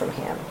something from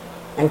him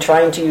and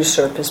trying to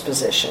usurp his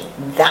position,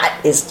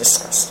 that is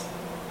disgusting.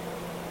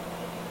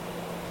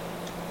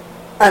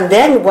 And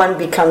then one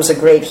becomes a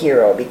great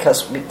hero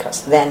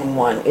because then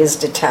one is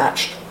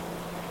detached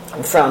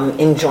from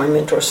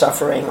enjoyment or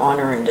suffering,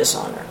 honor and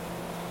dishonor.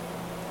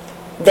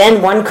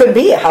 Then one could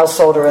be a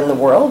householder in the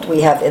world.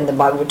 We have in the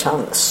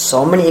Bhagavatam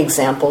so many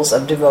examples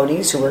of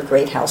devotees who were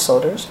great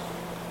householders,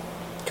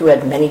 who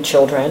had many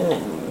children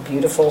and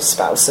beautiful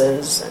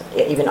spouses,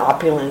 and even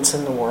opulence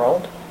in the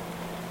world.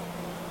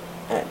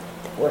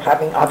 Were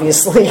having,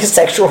 obviously,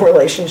 sexual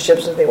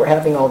relationships if they were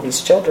having all these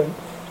children.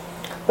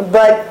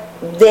 But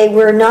they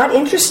were not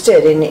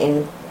interested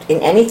in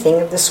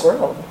anything of this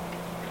world.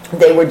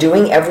 They were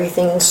doing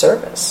everything in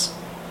service.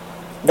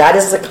 That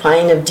is the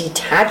kind of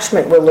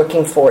detachment we're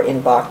looking for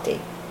in bhakti.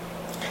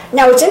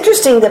 Now, it's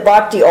interesting that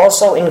bhakti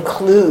also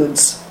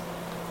includes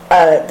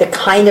the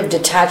kind of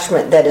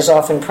detachment that is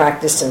often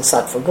practiced in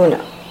Sattva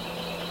Guna.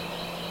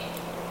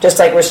 Just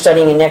like we're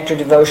studying in Nectar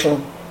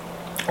Devotion,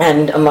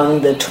 and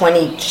among the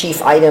 20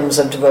 chief items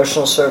of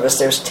devotional service,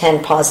 there's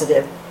 10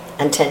 positive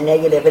and 10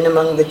 negative. And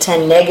among the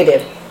 10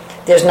 negative,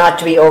 there's not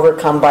to be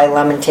overcome by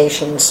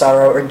lamentation and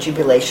sorrow or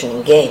jubilation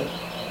and gain.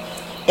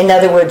 In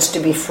other words, to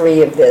be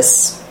free of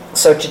this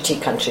sochati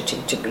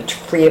kanchati, to be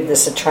free of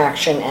this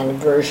attraction and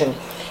aversion.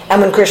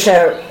 And when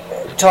Krishna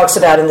talks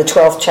about in the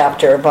 12th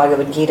chapter of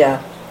Bhagavad Gita,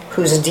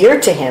 who's dear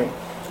to him,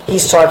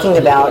 he's talking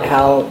about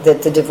how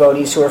that the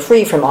devotees who are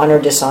free from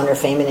honor, dishonor,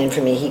 fame and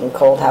infamy, heat and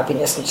cold,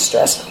 happiness and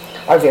distress,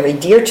 are very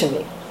dear to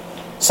me.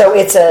 So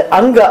it's an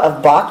anga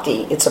of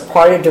bhakti, it's a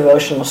part of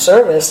devotional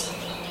service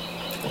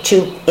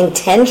to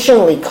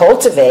intentionally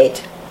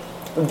cultivate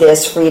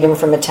this freedom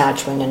from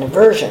attachment and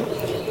aversion.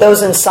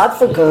 Those in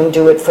Sattva Gun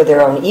do it for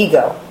their own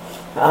ego.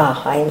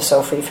 I am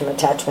so free from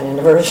attachment and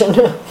aversion.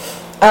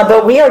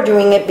 But we are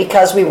doing it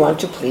because we want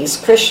to please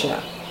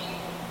Krishna.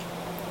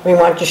 We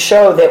want to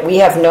show that we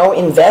have no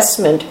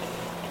investment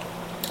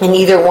in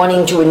either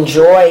wanting to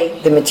enjoy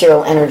the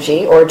material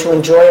energy or to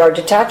enjoy our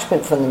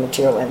detachment from the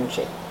material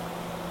energy.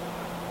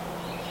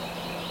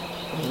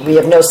 We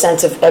have no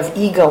sense of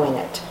ego in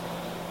it.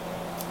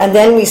 And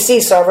then we see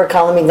Sarva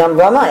Kalamidam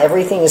Brahma,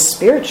 everything is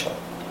spiritual.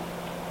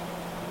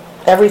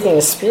 Everything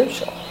is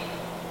spiritual.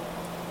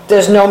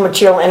 There's no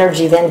material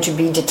energy then to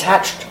be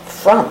detached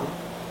from,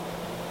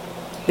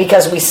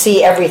 because we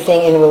see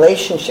everything in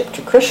relationship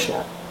to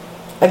Krishna.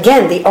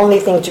 Again, the only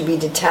thing to be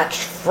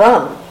detached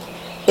from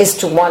is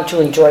to want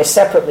to enjoy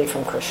separately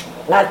from Krishna.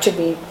 Not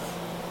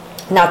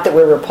that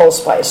we're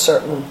repulsed by a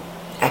certain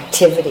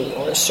activity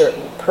or a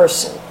certain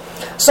person.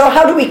 So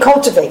how do we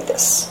cultivate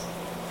this?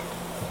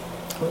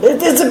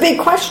 It's a big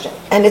question.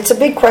 And it's a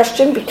big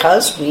question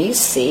because we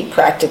see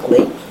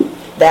practically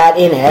that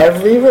in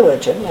every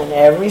religion and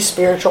every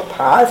spiritual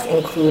path,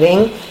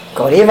 including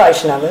Gaudiya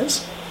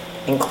Vaishnavas,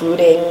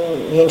 including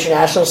the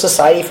International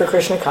Society for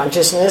Krishna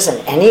Consciousness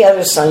and any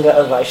other Sangha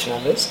of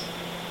Vaishnavas,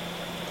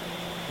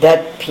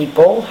 that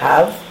people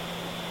have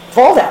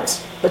fall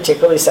downs,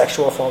 particularly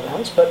sexual fall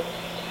downs, but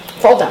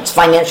fall downs.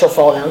 Financial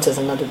fall downs is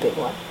another big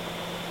one.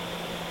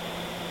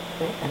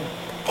 And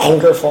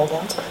anger fall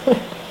downs.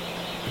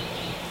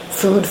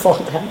 Food fall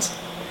downs.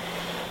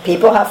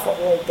 People have,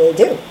 they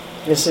do.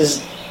 This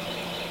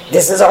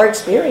is our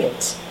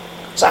experience.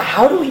 So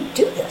how do we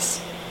do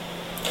this?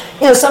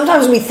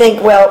 Sometimes we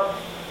think, well,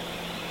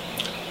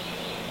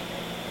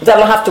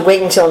 that'll have to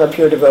wait until I'm a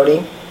pure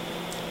devotee.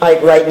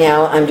 Like right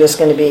now, I'm just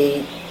going to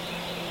be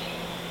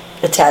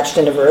attached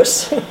in a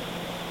verse.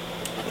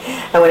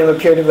 And when I'm a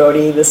pure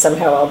devotee,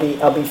 somehow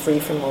I'll be free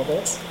from all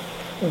this.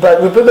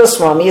 But Rupa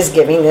Goswami is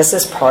giving this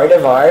as part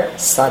of our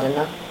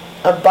sadhana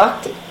of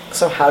bhakti.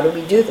 So how do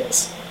we do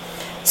this?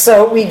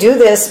 So we do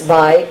this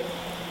by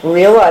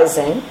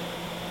realizing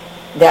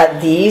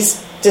that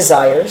these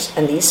desires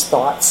and these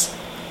thoughts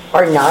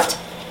are not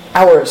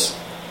ours.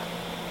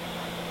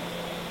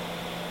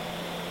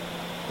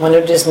 One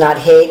who does not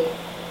hate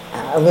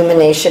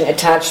illumination,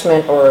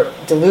 attachment, or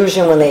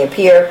delusion when they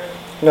appear,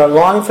 nor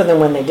long for them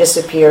when they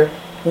disappear,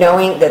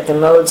 knowing that the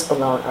modes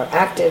alone are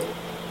active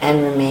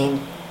and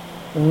remain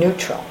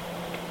neutral.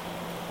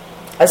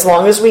 As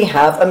long as we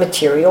have a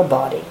material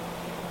body,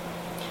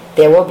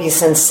 there will be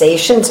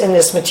sensations in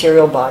this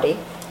material body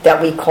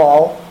that we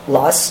call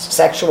lust,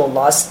 sexual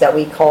lust, that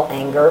we call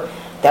anger,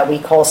 that we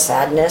call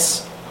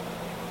sadness,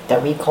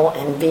 that we call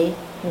envy.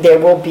 There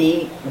will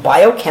be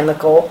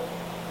biochemical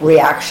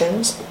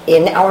reactions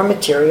in our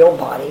material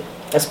body,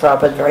 as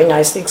Prabhupada very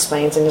nicely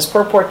explains in his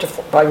purport to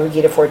Bhagavad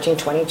Gita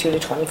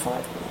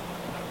 14:22-25.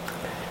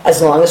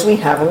 As long as we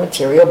have a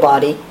material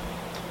body,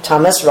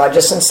 tamas,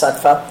 rajas, and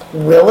sattva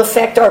will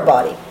affect our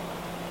body,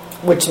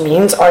 which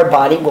means our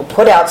body will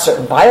put out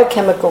certain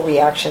biochemical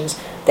reactions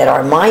that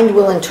our mind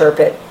will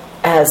interpret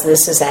as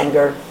this is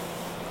anger,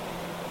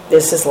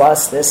 this is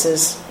lust, this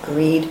is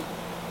greed,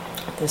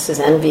 this is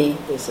envy,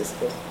 this is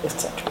this,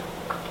 etc.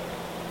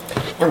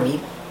 And we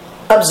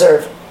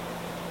observe.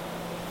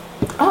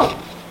 Oh,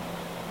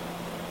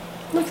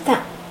 look at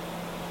that.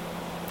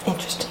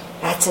 Interesting.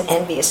 That's an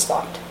envious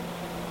thought.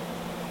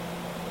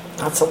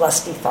 That's a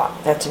lusty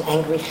thought. That's an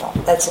angry thought.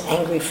 That's an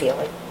angry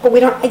feeling. But we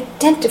don't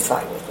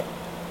identify with it.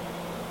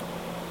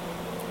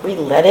 We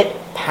let it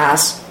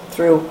pass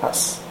through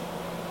us.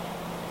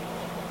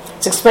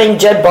 It's explained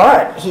Jed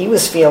Bharat, he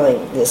was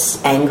feeling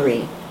this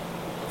angry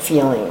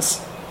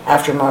feelings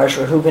after Maharaj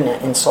Rahugana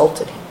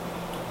insulted him.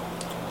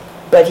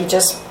 But he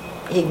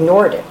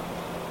ignored it.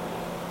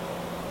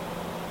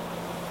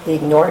 He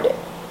ignored it.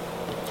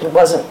 It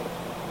wasn't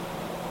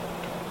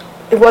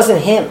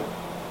him.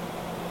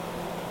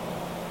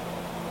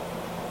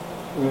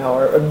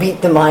 Or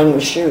beat the mind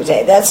with shoes.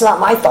 Hey, that's not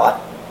my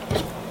thought.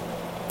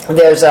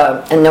 There's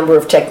a number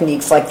of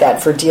techniques like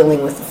that for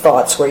dealing with the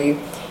thoughts, where you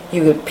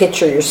could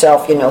picture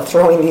yourself,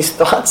 throwing these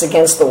thoughts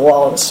against the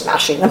wall and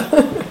smashing them.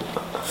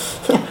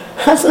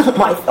 That's not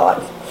my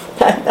thought.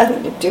 That had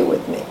nothing to do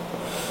with me.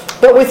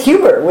 But with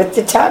humor, with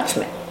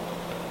detachment,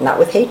 not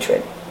with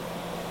hatred.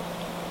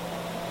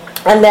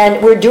 And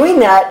then we're doing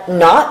that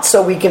not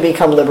so we can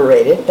become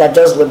liberated. That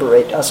does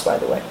liberate us, by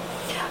the way.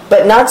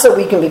 But not so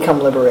we can become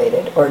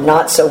liberated, or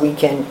not so we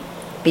can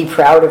be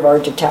proud of our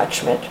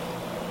detachment,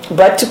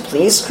 but to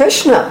please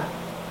Krishna.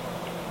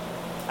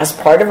 As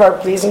part of our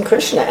pleasing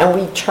Krishna. And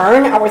we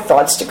turn our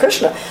thoughts to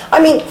Krishna.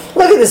 I mean,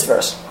 look at this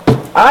verse.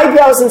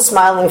 Eyebrows and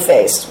smiling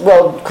face.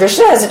 Well,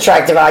 Krishna has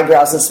attractive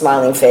eyebrows and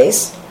smiling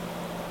face.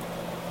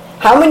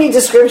 How many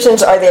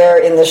descriptions are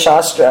there in the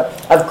Shastra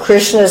of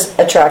Krishna's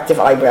attractive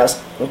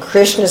eyebrows and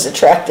Krishna's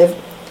attractive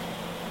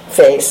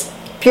face,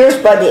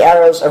 pierced by the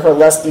arrows of her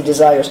lusty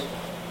desires?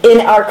 In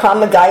our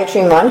Kama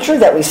Gayatri mantra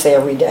that we say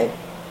every day,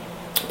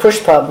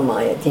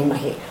 Pushpabhamaya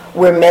Dhimahi,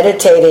 we're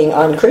meditating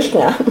on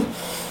Krishna.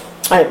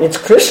 It's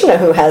Krishna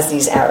who has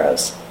these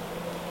arrows,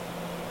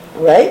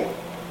 right?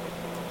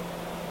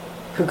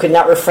 Who could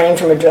not refrain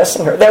from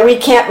addressing her. That we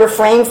can't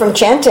refrain from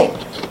chanting.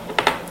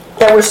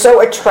 That we're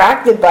so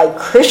attracted by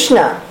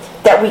Krishna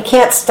that we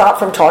can't stop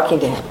from talking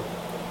to him.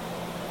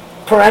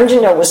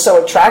 Puranjana was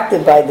so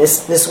attracted by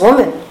this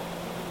woman,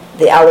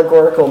 the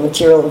allegorical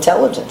material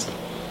intelligence.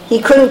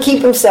 He couldn't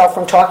keep himself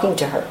from talking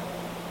to her.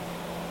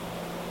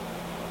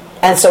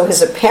 And so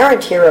his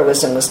apparent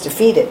heroism was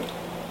defeated.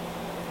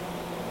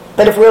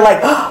 But if we're like,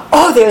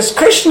 oh, there's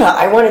Krishna,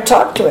 I want to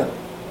talk to him.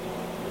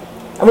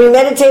 And we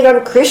meditate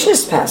on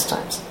Krishna's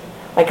pastimes.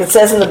 Like it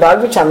says in the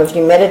Bhagavatam, if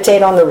you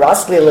meditate on the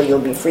Ras Lila, you'll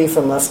be free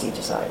from lusty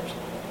desires.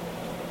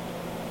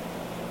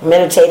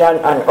 Meditate on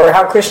or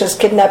how Krishna's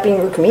kidnapping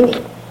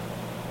Rukmini.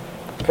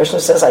 Krishna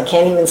says, I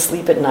can't even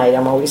sleep at night,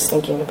 I'm always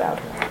thinking about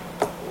her.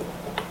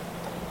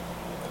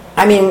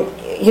 I mean,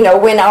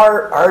 when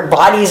our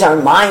bodies, our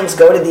minds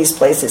go to these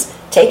places,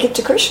 take it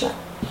to Krishna.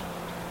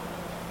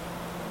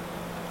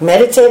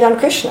 Meditate on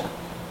Krishna.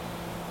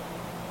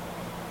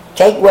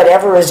 Take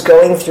whatever is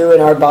going through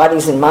in our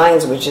bodies and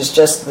minds, which is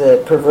just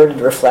the perverted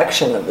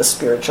reflection of the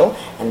spiritual,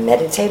 and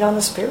meditate on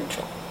the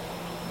spiritual.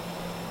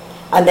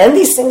 And then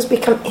these things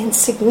become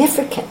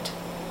insignificant.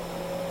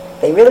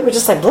 They really were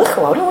just like, look,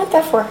 what do I want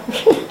that for?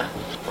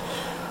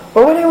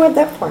 What would I want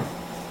that for?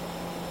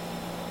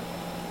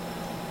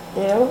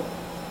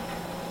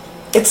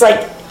 It's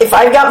like, if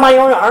I've got my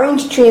own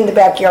orange tree in the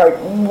backyard,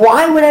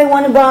 why would I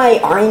want to buy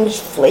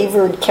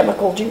orange-flavored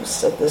chemical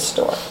juice at this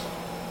store?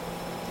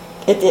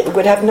 It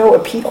would have no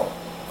appeal.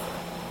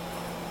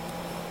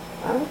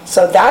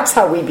 So that's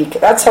how we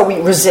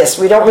resist.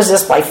 We don't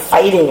resist by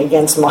fighting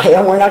against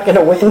Maya. We're not going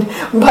to win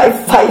by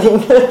fighting.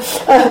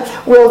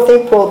 We'll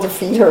think we'll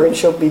defeat her, and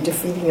she'll be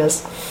defeating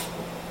us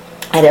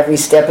at every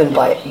step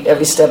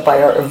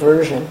by our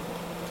aversion.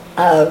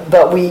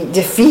 But we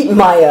defeat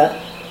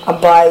Maya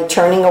by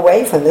turning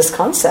away from this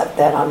concept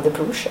that I'm the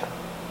Purusha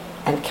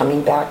and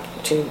coming back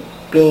to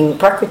being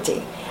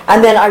Prakriti.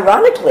 And then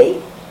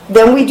ironically,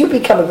 then we do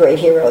become a great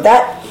hero.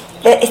 That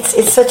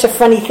it's such a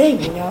funny thing,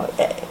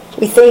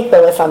 We think,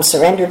 well, if I'm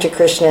surrendered to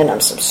Krishna and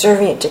I'm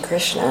subservient to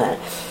Krishna,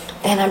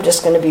 then I'm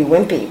just going to be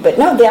wimpy. But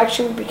no, they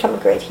actually become a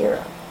great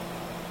hero.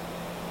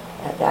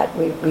 That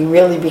we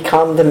really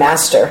become the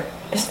master.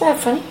 Isn't that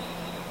funny?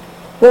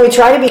 When we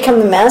try to become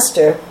the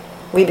master,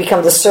 we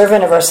become the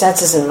servant of our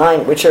senses and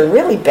mind, which are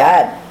really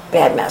bad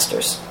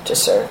masters to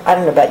serve. I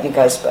don't know about you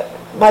guys, but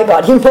my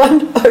body and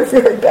mind are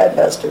very bad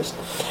masters.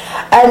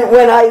 And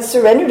when I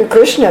surrender to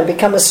Krishna and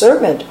become a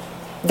servant,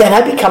 then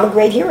I become a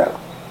great hero.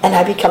 And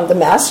I become the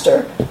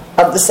master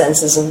of the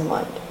senses and the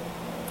mind.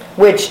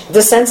 Which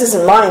the senses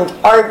and mind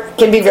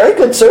can be very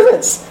good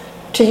servants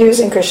to use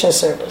in Krishna's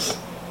service.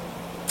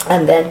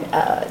 And then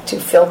to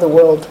fill the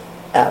world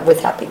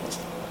with happiness.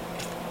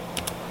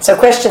 So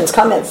questions,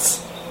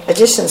 comments,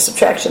 additions,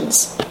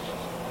 subtractions,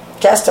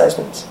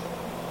 chastisements.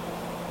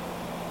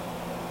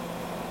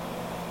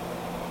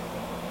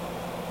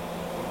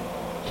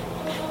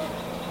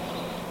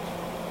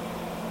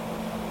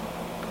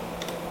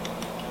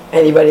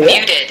 Anybody there?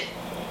 Muted.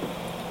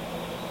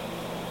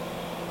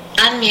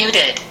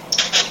 Unmuted.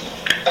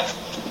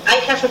 I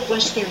have a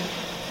question.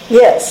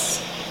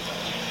 Yes.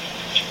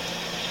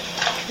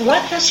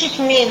 What does it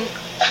mean,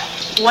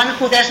 one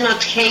who does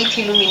not hate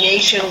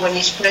illumination when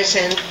it's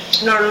present,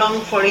 nor long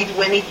for it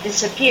when it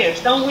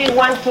disappears? Don't we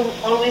want to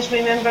always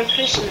remember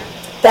Krishna?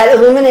 That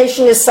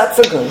illumination is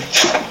sattva gun.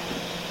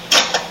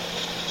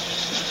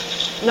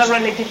 Not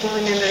related to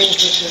remembering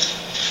Krishna.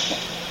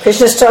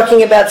 Krishna's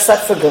talking about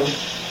sattva gun.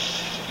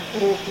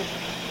 Mm-hmm.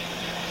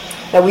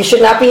 Now we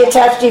should not be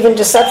attached even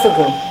to sattva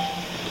gun.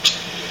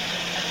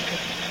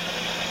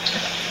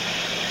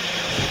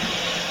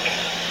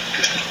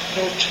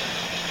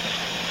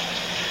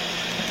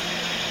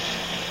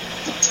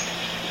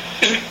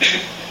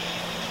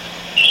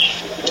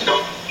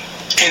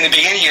 In the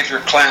beginning of your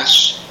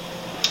class,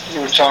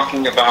 you were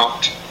talking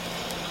about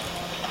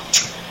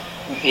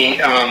the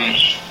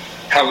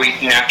how we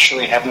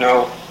naturally have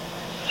no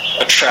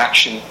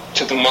attraction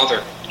to the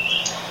mother.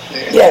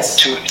 Yes.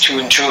 To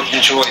enjoy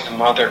the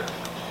mother,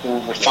 who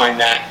would find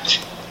that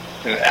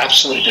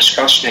absolutely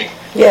disgusting.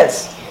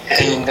 Yes.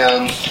 And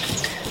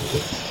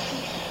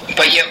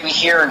but yet we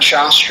hear in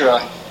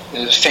Shastra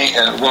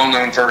a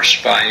well-known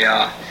verse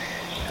by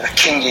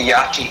King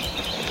Yayati.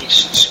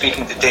 he's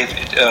speaking to David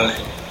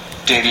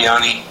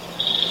Devyani,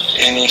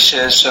 and he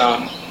says,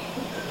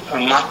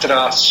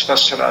 Matra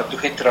svasara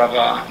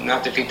duhitrava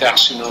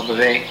nadavidasino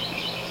bhave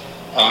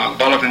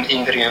balavan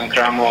indriyam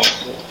gramo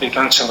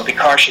vivansama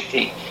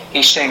vikarshiti.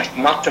 He's saying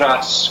matra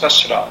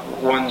svasara,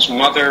 one's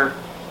mother,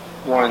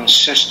 one's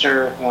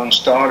sister, one's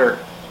daughter,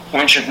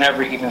 one should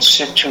never even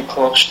sit too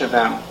close to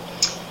them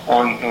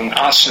on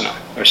asana,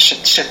 or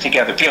sit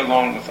together, be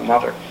alone with the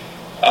mother.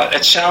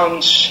 It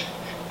sounds,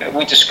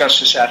 we discussed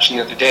this actually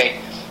the other day,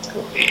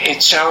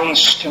 it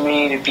sounds to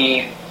me to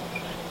be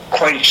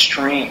quite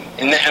extreme.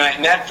 And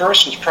that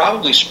verse was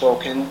probably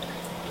spoken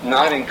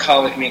not in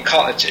Kali,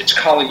 it's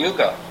Kali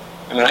Yuga.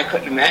 I mean, I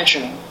couldn't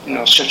imagine,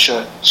 such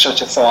a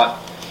thought.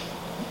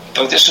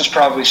 But this was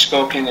probably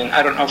spoken in,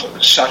 I don't know if it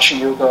was Satya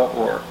Yuga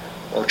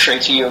or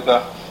Treta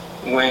Yuga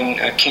when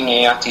King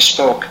Yayati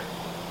spoke.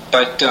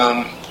 But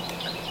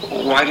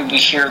why did we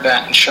hear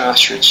that in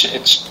Shastra?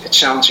 It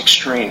sounds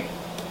extreme.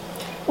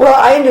 Well,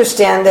 I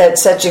understand that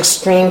such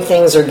extreme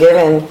things are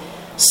given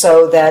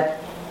so that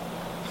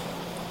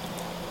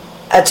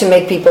to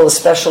make people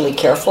especially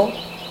careful.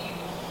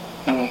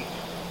 Mm-hmm.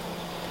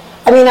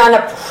 I mean, on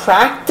a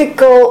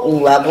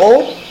practical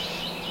level,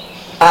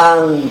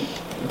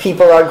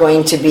 people are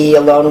going to be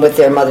alone with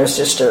their mother,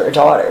 sister, or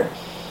daughter.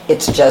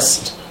 It's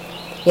just,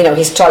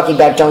 he's talking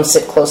about don't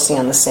sit closely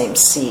on the same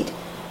seat.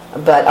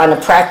 But on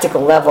a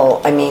practical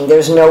level, I mean,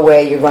 there's no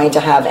way you're going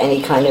to have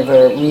any kind of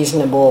a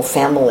reasonable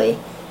family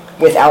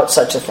without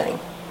such a thing.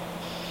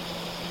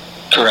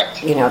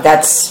 Correct.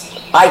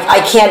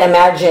 I can't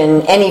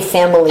imagine any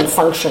family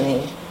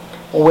functioning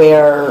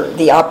where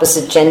the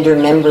opposite gender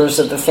members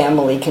of the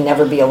family can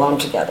never be alone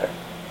together.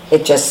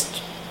 It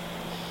just,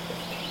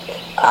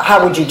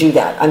 how would you do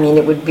that? I mean,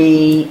 it would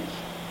be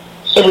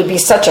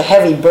such a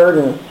heavy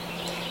burden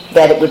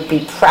that it would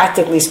be,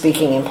 practically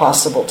speaking,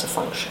 impossible to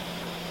function.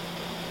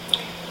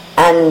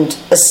 And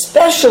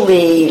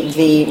especially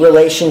the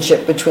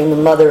relationship between the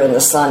mother and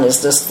the son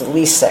is just the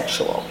least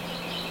sexual.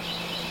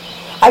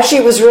 Actually,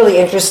 it was really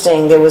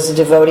interesting. There was a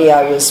devotee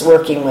I was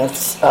working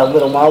with a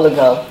little while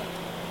ago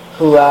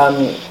who,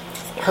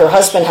 her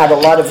husband had a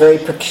lot of very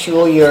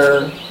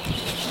peculiar,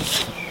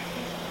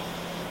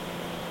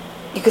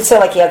 you could say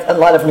like he had a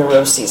lot of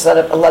neuroses,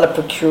 a lot of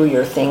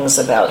peculiar things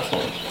about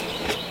him.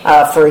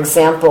 For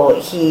example,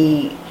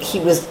 he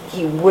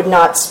would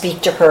not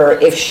speak to her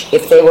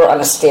if they were on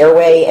a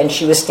stairway and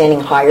she was standing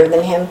higher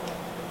than him.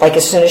 Like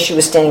as soon as she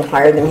was standing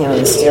higher than him on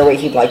the stairway,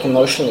 he'd like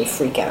emotionally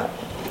freak out.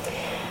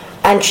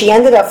 And she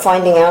ended up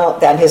finding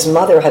out that his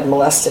mother had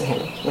molested him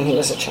when he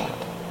was a child.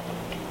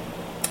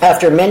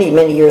 After many,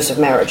 many years of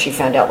marriage, she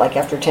found out, like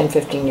after 10,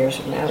 15 years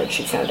of marriage,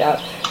 she found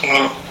out.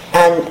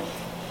 And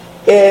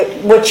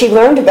what she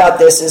learned about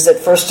this is that,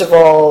 first of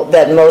all,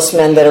 that most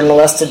men that are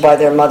molested by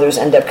their mothers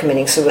end up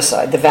committing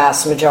suicide. The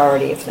vast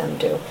majority of them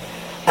do.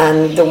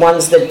 And the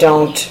ones that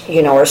don't,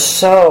 are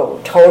so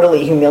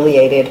totally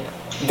humiliated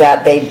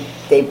that they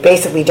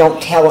basically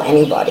don't tell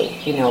anybody.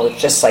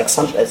 It's just like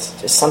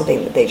it's just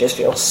something that they just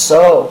feel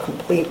so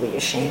completely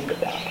ashamed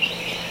about.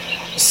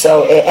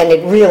 So, and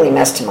it really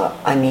messed him up.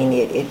 I mean,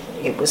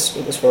 it was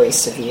very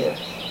severe.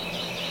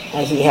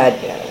 They had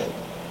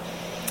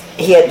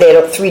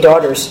 3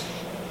 daughters,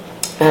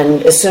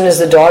 and as soon as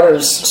the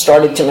daughters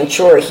started to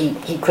mature,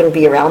 he couldn't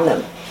be around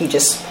them. He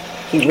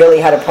really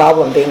had a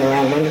problem being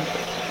around women.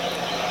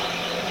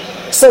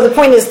 So the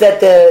point is that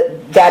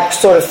that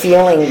sort of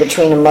feeling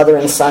between a mother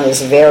and son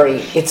is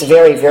very,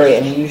 very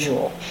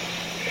unusual.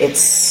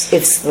 It's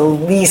the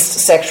least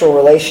sexual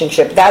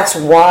relationship. That's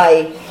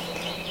why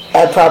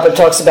Prabhupada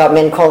talks about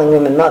men calling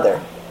women mother.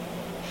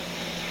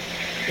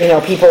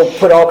 People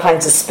put all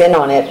kinds of spin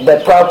on it,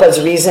 but Prabhupada's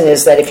reason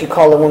is that if you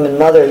call a woman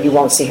mother, you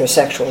won't see her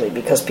sexually,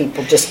 because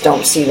people just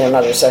don't see their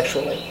mother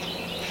sexually.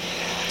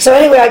 So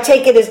anyway, I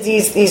take it as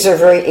these are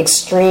very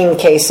extreme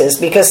cases,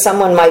 because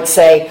someone might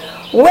say,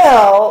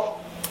 well,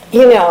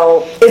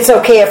 it's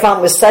okay if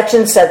I'm with such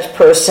and such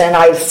person,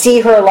 I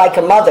see her like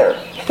a mother.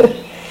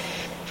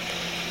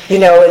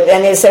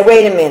 And they say,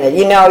 wait a minute,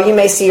 you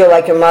may see her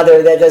like a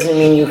mother, that doesn't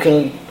mean you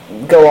can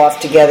go off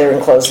together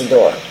and close the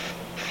door.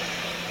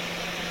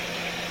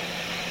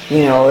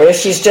 Or if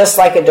she's just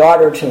like a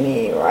daughter to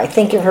me, or I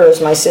think of her as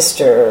my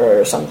sister,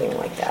 or something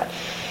like that.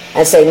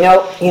 And say,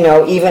 no,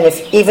 even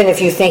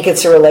if you think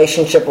it's a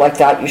relationship like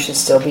that, you should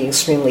still be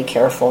extremely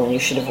careful and you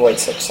should avoid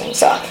such things.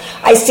 So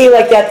I see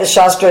like that the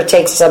Shastra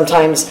takes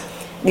sometimes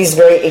these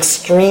very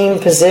extreme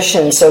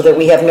positions so that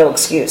we have no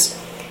excuse.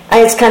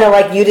 And it's kind of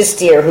like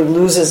Yudhisthira, who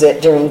loses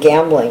it during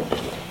gambling.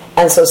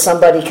 And so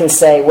somebody can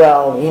say,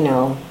 well,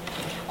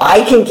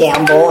 I can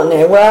gamble. And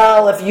then,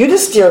 well, if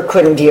Yudhisthira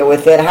couldn't deal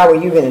with it, how are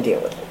you going to deal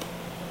with it?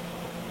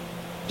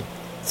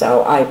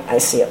 So I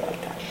see it like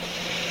that.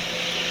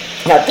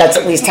 That's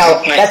at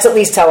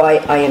least how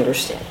I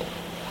understand it.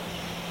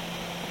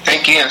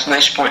 Thank you. That's a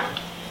nice point.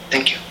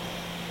 Thank you.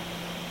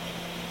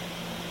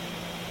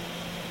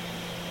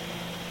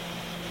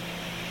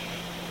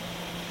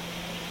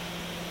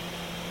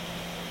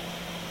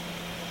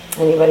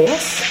 Anybody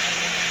else?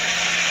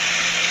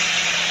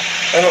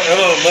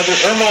 Hello, Mother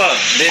Irma,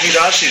 Devi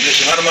Dasi.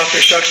 This is Hanuman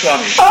Krishna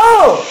Swami.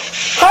 Oh,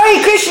 Hare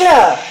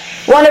Krishna,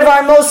 one of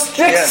our most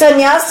strict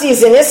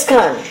sannyasis in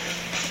ISKCON.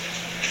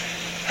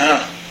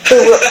 Huh.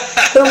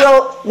 who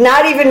will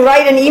not even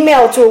write an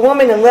email to a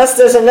woman unless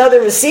there's another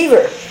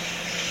receiver.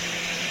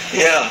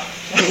 Yeah.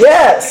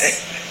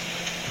 Yes.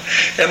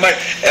 And my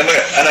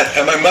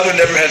mother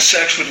never had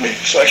sex with me,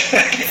 so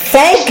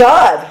Thank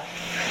God.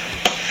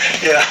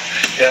 Yeah.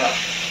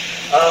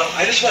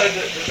 I just wanted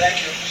to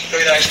thank you. It's a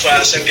very nice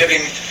class. I'm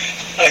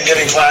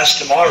giving class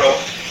tomorrow,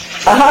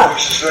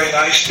 which is very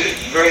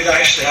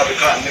nice to have the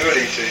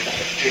continuity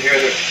to hear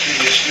the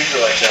previous speaker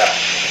like that.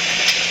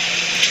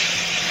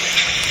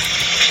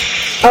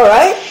 All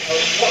right.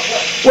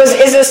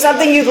 Is there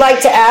something you'd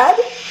like to add?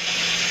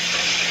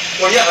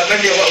 Well, yeah,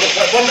 maybe. Well,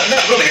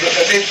 not really. But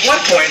at one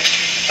point,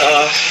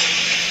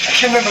 I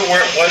can't remember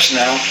where it was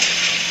now.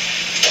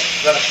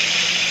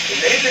 It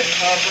may have been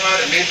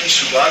Prabhupada, it may have been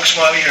Subhag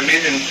Swami, or it may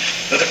have been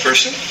another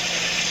person.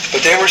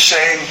 But they were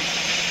saying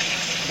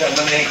that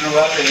when they grew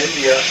up in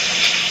India,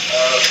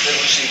 there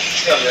was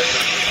the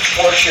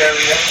Porsche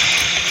area.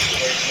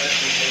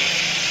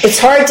 It's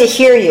hard to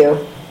hear you.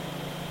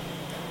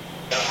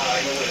 I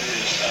know what it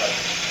is.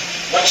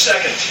 1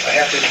 second. I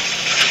have to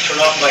turn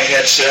off my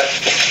headset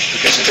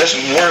because it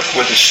doesn't work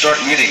with the start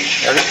meeting.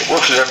 I think it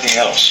works with everything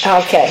else.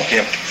 Okay.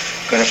 Okay, I'm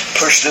going to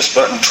push this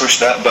button, push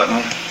that button.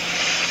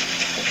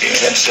 Okay,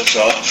 headset's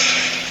off.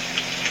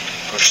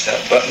 Push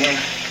that button.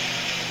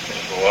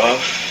 It'll go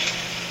off.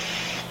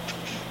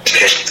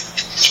 Okay.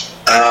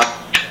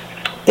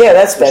 Yeah,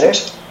 that's better.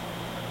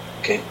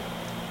 Okay.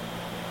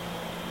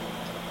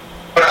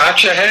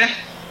 Acha hai?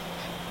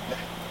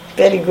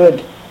 Very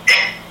good.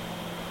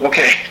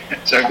 Okay,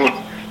 so good.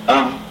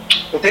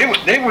 But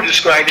they were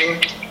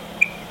describing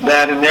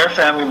that in their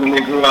family when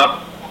they grew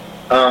up,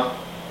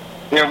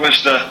 there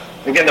was the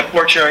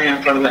porch area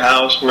in front of the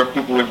house where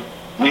people would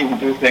meet and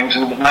do things,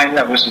 and behind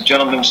that was the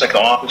gentleman's like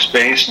an office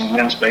space and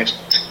men's space.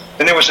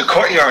 Then there was a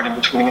courtyard in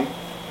between,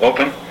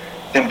 open.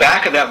 Then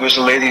back of that was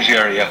the ladies'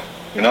 area,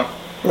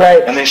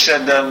 Right. And they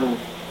said,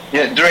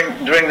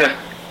 during the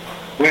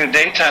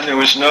daytime there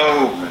was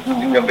no,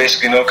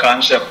 basically no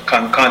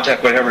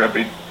contact, whatever.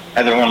 Everybody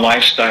had their own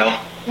lifestyle,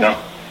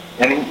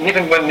 And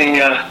even when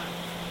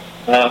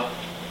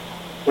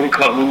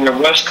when there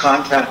was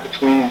contact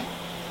between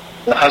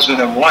the husband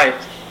and wife,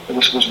 it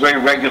was very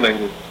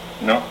regulated,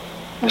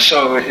 And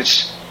so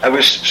I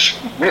was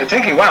really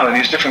thinking, wow, in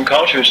these different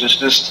cultures, it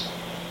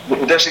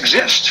does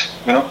exist,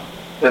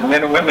 that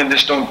men and women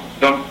just don't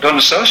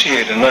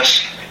associate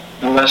unless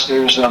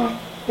there's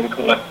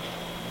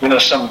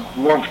some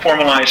more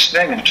formalized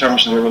thing in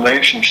terms of their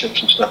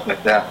relationships and stuff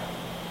like that.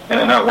 And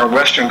in our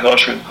Western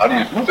culture, how do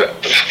you do that?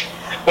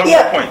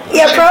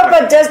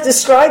 Prabhupada does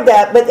describe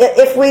that, but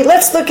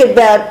let's look at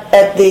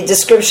the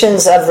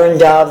descriptions of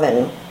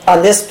Vrindavan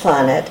on this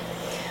planet,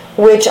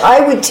 which I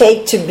would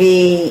take to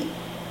be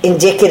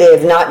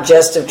indicative not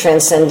just of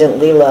transcendent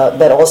Leela,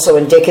 but also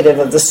indicative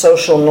of the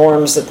social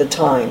norms at the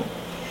time.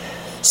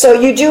 So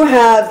you do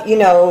have,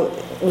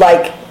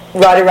 like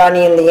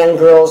Radharani and the young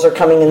girls are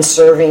coming and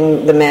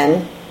serving the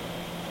men.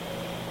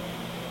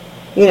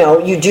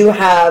 You do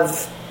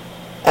have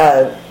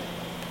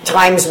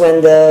times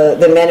when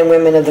the men and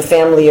women of the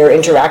family are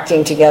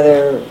interacting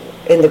together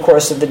in the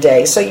course of the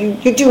day. So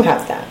you do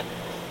have that.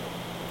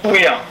 Oh,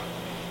 yeah.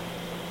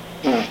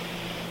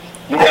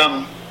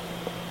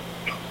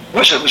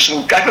 Was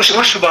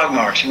Subhag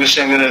Maharaj. He was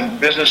saying that in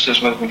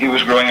businesses when he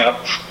was growing up,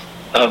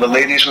 the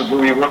ladies would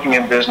be working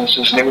in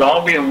businesses, and they would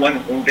all be in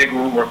one big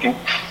room working,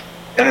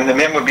 and then the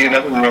men would be in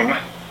another room,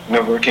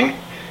 working.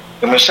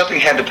 And when something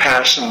had to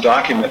pass some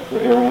document for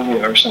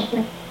area or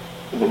something,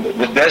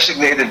 the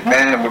designated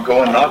man would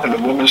go and knock on the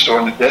woman's door,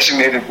 and the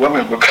designated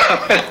woman would come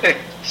and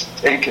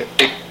take it.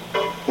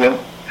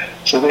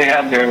 So they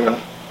had their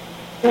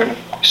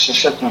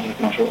systems of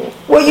control.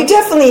 Well, you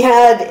definitely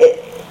had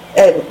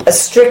a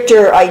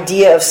stricter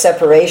idea of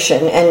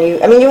separation, and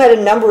you had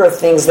a number of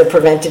things that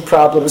prevented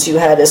problems. You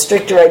had a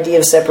stricter idea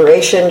of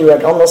separation. You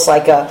had almost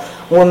like a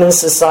women's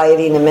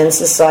society and a men's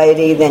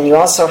society. Then you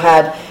also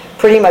had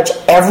pretty much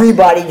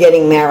everybody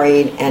getting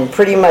married, and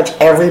pretty much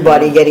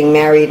everybody getting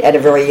married at a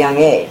very young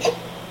age.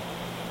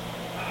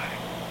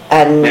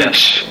 And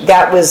yes.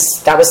 that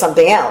was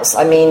something else.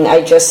 I mean,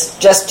 I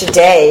just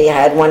today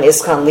had one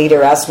ISKCON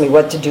leader ask me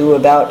what to do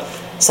about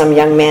some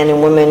young men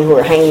and women who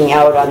are hanging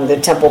out on the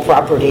temple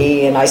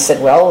property, and I said,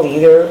 well,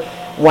 either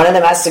one of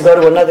them has to go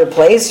to another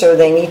place, or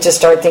they need to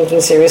start thinking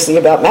seriously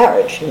about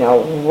marriage.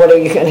 What are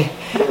you going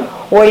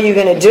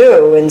to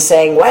do? And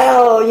saying,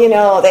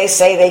 well, they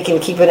say they can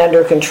keep it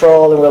under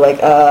control, and we're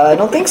like, I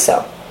don't think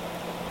so.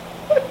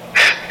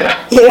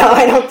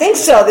 I don't think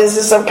so. This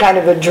is some kind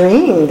of a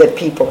dream that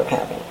people are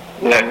having.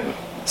 Yeah.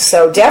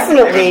 So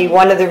definitely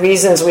one of the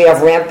reasons we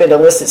have rampant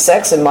illicit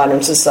sex in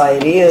modern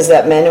society is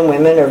that men and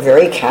women are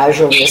very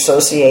casually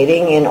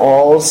associating in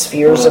all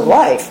spheres of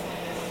life.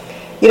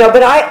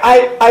 But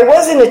I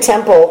was in a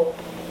temple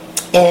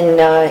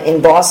in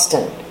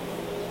Boston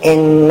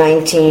in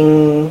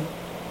 19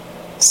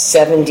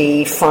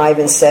 75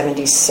 and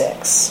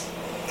 76,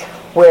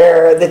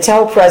 where the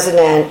Temple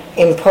president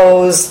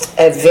imposed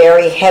a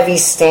very heavy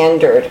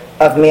standard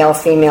of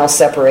male-female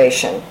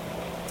separation.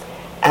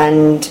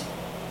 And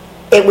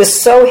it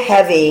was so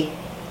heavy,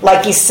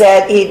 like he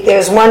said,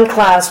 there's one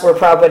class where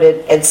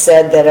Prabhupada had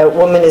said that a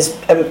woman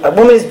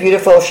is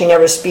beautiful if she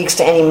never speaks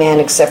to any man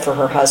except for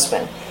her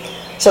husband.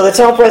 So the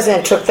Temple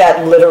president took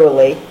that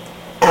literally,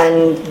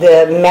 and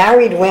the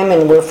married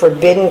women were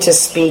forbidden to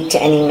speak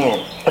to any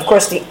man. Of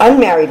course, the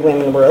unmarried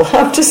women were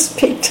allowed to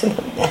speak to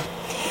the men.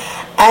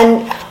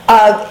 And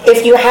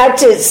if you had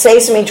to say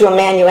something to a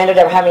man, you ended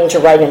up having to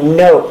write a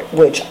note,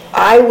 which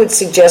I would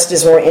suggest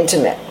is more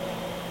intimate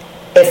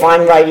if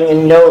I'm writing a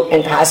note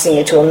and passing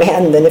it to a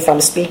man than if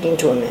I'm speaking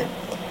to a man.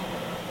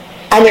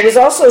 And it was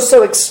also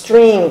so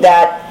extreme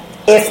that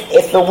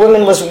if the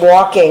woman was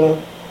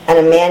walking and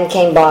a man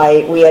came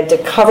by, we had to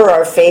cover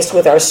our face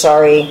with our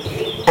sari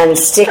and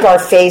stick our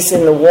face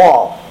in the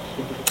wall.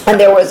 And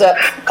there was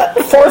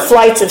 4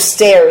 flights of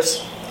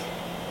stairs,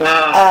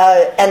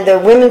 and the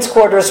women's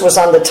quarters was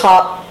on the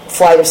top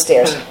flight of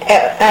stairs.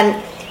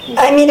 And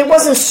I mean, it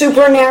wasn't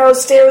super narrow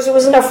stairs. There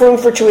was enough room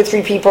for 2 or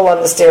 3 people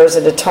on the stairs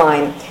at a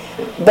time.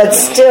 But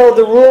still,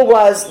 the rule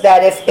was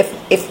that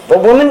if a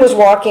woman was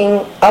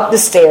walking up the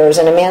stairs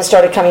and a man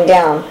started coming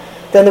down,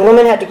 then the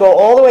woman had to go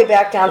all the way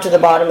back down to the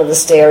bottom of the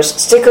stairs,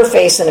 stick her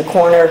face in a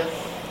corner,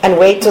 and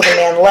wait till the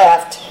man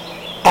left.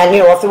 And,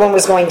 if the woman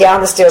was going down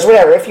the stairs,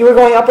 whatever. If you were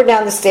going up or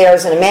down the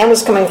stairs and a man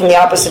was coming from the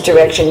opposite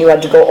direction, you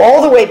had to go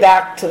all the way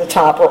back to the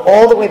top or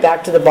all the way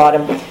back to the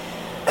bottom,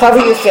 cover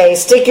your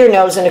face, stick your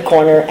nose in a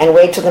corner, and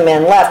wait till the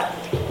man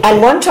left.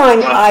 And one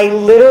time, I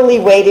literally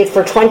waited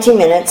for 20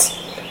 minutes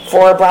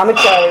for a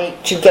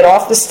brahmachari to get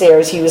off the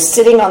stairs. He was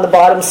sitting on the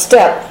bottom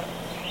step,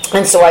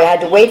 and so I had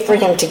to wait for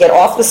him to get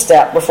off the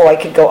step before I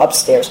could go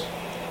upstairs.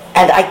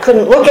 And I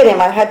couldn't look at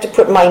him. I had to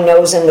put my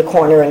nose in the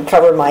corner and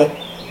cover my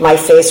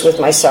face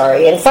with my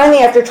sari. And finally,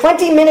 after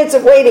 20 minutes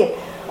of waiting,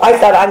 I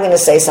thought, I'm going to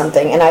say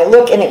something. And I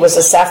look, and it was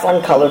a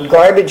saffron-colored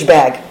garbage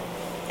bag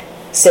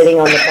sitting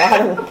on the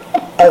bottom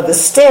of the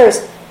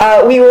stairs.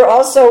 We were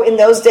also, in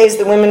those days,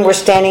 the women were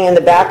standing in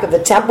the back of the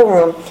temple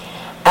room,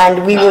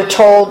 and we were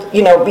told,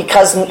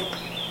 because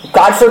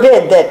God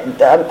forbid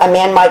that a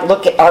man might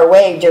look at our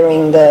way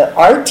during the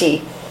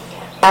arti,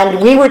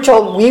 and we were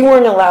told we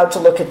weren't allowed to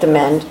look at the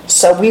men,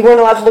 so we weren't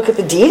allowed to look at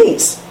the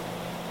deities.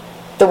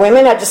 The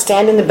women had to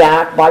stand in the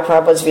back by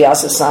Prabhupada's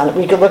Vyasasana.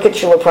 We could look at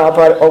Srila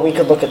Prabhupada, or we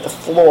could look at the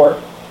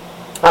floor.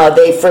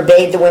 They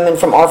forbade the women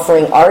from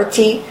offering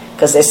arti,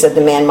 because they said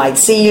the man might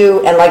see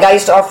you. And I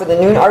used to offer the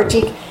noon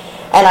arti,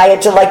 and I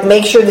had to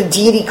make sure the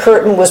deity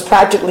curtain was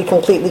practically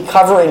completely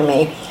covering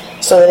me,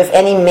 so that if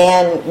any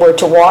man were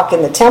to walk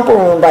in the temple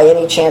room by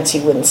any chance,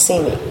 he wouldn't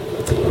see me.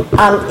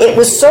 It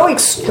was so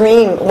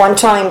extreme. One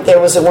time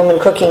there was a woman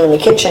cooking in the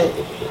kitchen,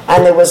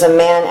 and there was a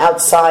man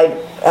outside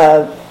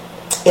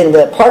in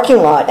the parking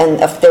lot, and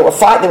there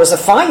was a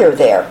fire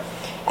there,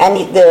 and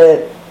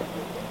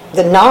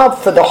the knob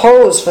for the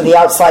hose for the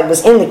outside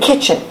was in the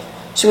kitchen.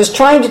 So he was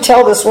trying to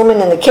tell this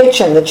woman in the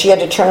kitchen that she had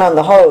to turn on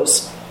the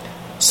hose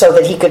so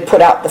that he could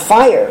put out the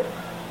fire,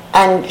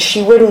 and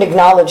she wouldn't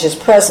acknowledge his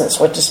presence,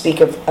 what to speak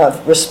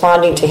of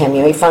responding to him.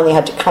 He finally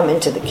had to come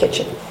into the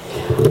kitchen.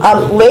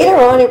 Later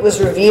on, it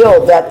was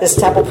revealed that this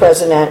temple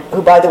president,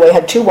 who by the way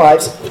had 2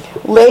 wives,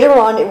 later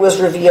on it was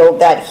revealed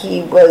that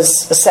he was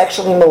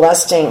sexually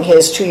molesting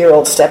his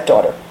 2-year-old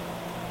stepdaughter,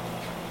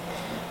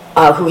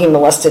 who he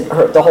molested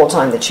her the whole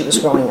time that she was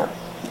growing up.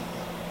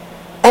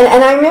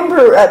 And I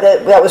remember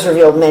that was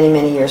revealed many,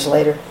 many years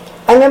later.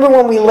 I remember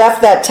when we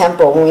left that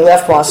temple, when we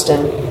left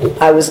Boston,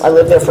 I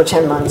lived there for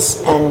 10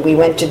 months, and we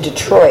went to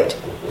Detroit.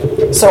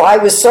 So I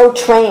was so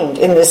trained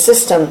in this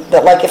system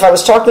that, if I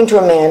was talking to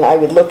a man, I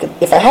would look at,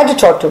 if I had to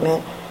talk to a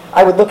man,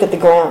 I would look at the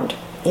ground.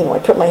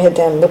 I'd put my head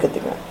down and look at the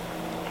ground.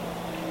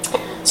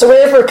 So we were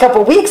there for a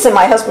couple of weeks, and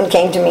my husband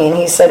came to me and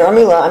he said,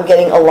 Urmila, I'm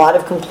getting a lot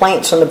of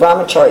complaints from the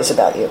brahmacharis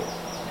about you.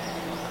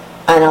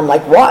 And I'm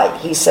like, why?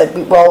 He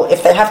said, well,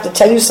 if they have to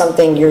tell you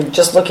something, you're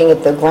just looking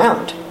at the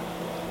ground,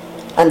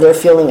 and they're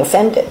feeling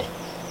offended.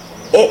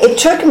 It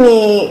took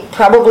me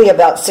probably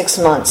about 6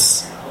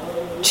 months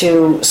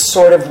to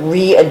sort of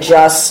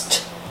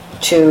readjust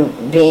to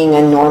being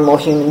a normal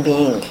human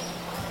being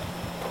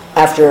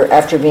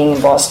after being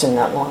in Boston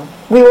that long.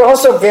 We were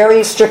also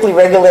very strictly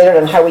regulated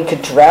on how we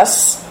could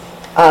dress.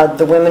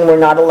 The women were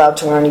not allowed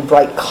to wear any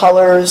bright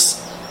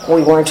colors.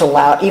 We weren't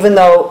allowed, even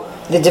though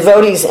the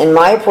devotees in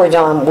Mayapur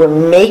Dham were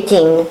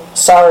making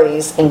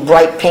saris in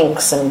bright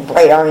pinks and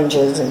bright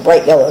oranges and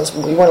bright yellows.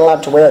 We weren't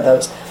allowed to wear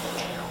those.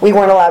 We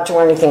weren't allowed to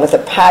wear anything with a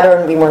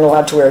pattern. We weren't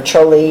allowed to wear a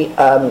choli.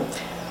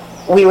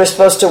 We were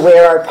supposed to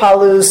wear our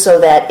palus so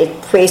that it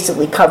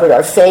basically covered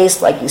our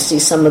face, like you see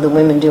some of the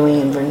women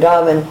doing in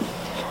Vrindavan.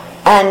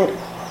 And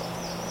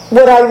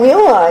what I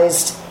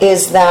realized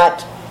is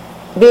that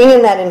being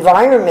in that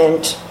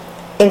environment,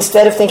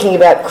 instead of thinking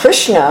about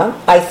Krishna,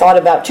 I thought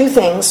about 2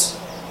 things: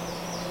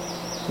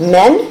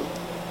 men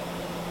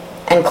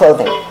and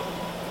clothing.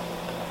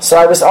 So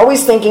I was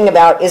always thinking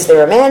about, is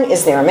there a man,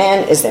 is there a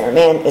man, is there a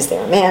man, is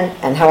there a man,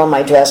 and how am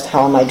I dressed,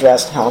 how am I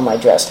dressed, how am I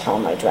dressed, how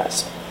am I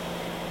dressed?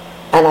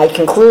 And I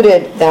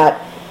concluded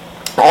that,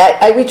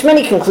 I reached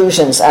many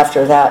conclusions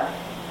after that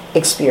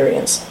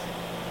experience.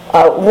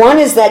 One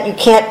is that you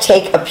can't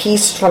take a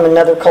piece from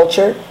another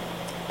culture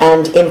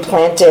and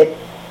implant it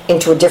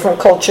into a different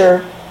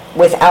culture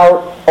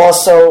without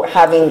also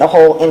having the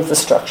whole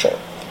infrastructure.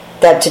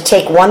 That to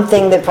take one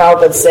thing that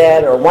Prabhupada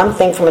said or one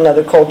thing from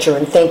another culture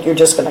and think you're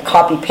just going to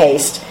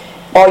copy-paste,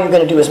 all you're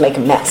going to do is make a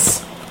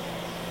mess.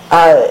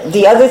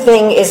 The other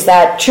thing is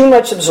that too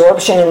much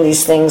absorption in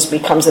these things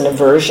becomes an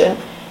aversion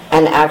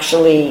and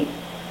actually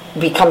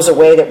becomes a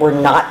way that we're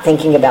not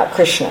thinking about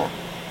Krishna.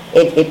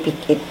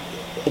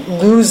 It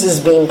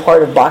loses being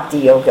part of bhakti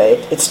yoga.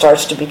 It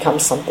starts to become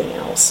something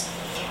else.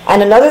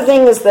 And another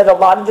thing is that a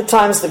lot of the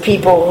times the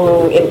people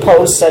who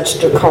impose such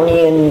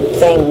draconian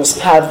things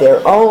have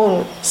their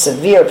own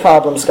severe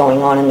problems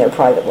going on in their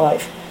private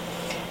life.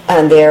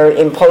 And they're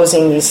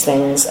imposing these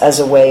things as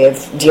a way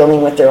of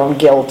dealing with their own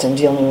guilt and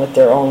dealing with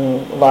their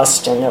own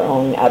lust and their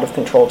own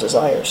out-of-control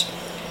desires.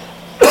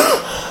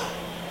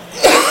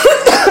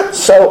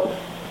 So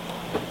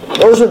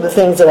those are the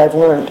things that I've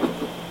learned.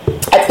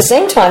 At the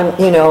same time,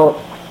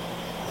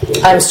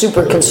 I'm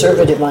super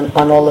conservative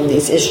on all of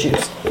these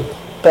issues.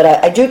 But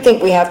I do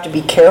think we have to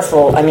be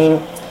careful. I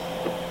mean,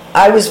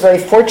 I was very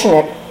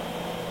fortunate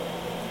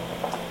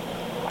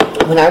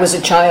when I was a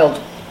child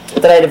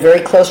that I had a very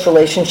close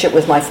relationship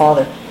with my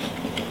father.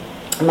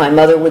 My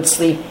mother would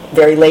sleep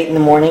very late in the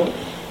morning.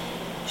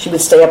 She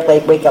would stay up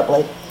late, wake up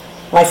late.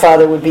 My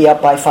father would be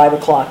up by 5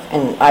 o'clock,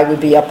 and I would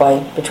be up by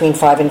between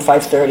 5 and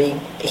 5:30.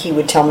 He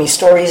would tell me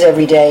stories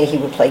every day. He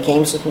would play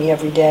games with me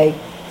every day.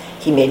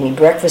 He made me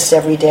breakfast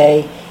every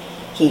day.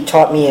 He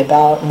taught me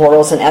about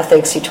morals and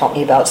ethics. He taught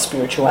me about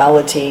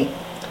spirituality.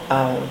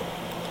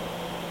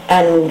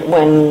 And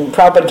when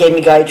Prabhupada gave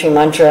me Gayatri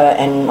Mantra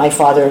and my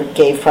father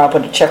gave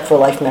Prabhupada a check for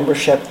life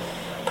membership,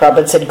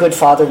 Prabhupada said, "Good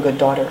father, good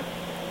daughter."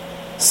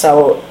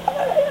 So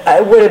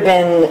it would have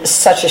been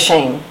such a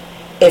shame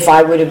if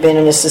I would have been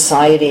in a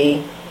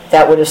society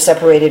that would have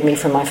separated me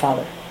from my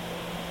father.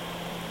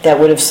 That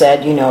would have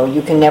said,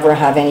 you can never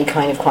have any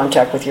kind of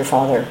contact with your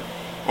father.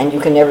 And you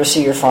can never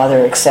see your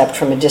father except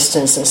from a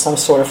distance in some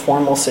sort of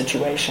formal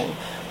situation.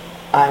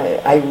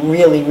 I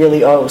really,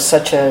 really owe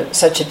such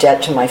a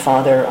debt to my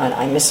father, and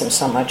I miss him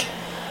so much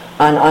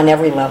on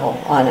every level,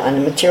 on a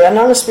material and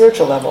on a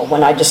spiritual level.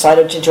 When I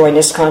decided to join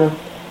ISKCON,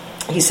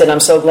 he said, "I'm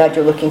so glad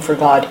you're looking for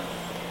God."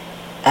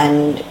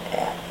 And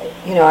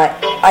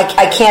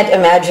I can't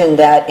imagine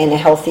that in a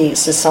healthy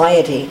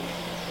society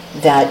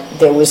that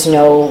there was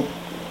no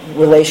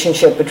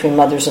relationship between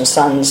mothers and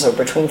sons, or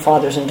between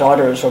fathers and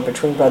daughters, or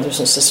between brothers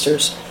and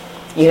sisters.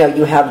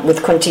 You have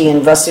with Kunti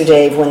and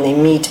Vasudev when they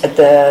meet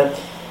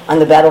on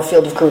the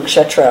battlefield of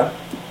Kurukshetra,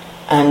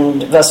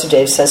 and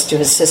Vasudev says to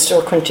his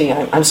sister Kunti,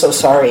 "I'm so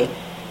sorry,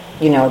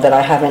 that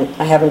I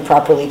haven't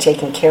properly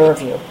taken care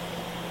of you.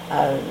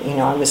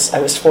 I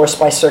was forced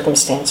by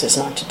circumstances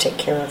not to take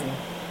care of you."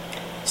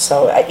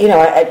 So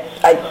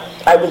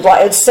I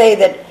would say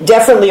that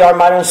definitely our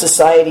modern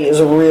society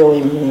is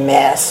really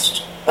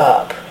messed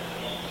up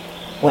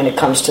when it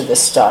comes to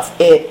this stuff.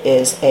 It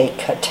is a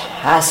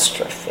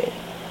catastrophe.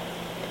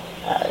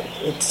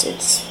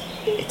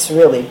 It's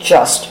really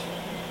just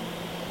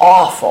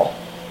awful.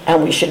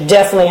 And we should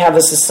definitely have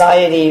a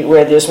society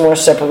where there's more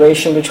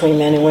separation between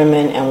men and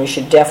women, and we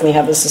should definitely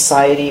have a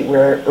society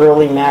where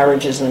early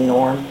marriage is the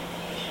norm.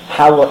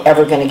 How we're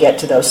ever going to get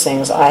to those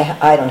things,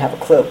 I don't have a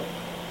clue.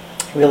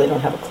 I really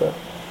don't have a clue.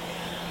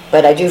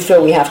 But I do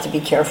feel we have to be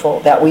careful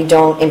that we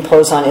don't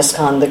impose on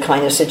ISKCON the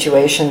kind of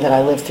situation that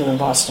I lived through in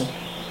Boston.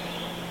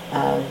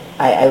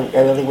 I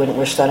really wouldn't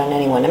wish that on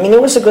anyone. I mean,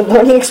 it was a good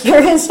learning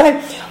experience.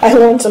 I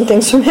learned some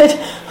things from it.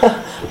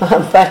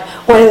 But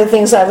one of the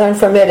things I learned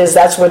from it is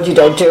that's what you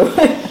don't do.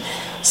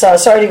 So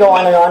sorry to go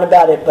on and on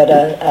about it, but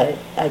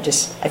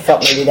I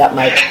felt maybe that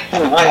might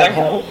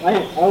help. I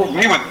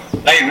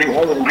agree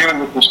with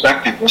the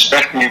perspective,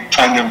 especially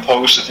trying to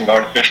impose something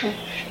artificial.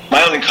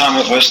 My only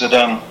comment was that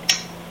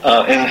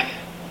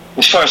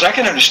as far as I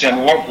can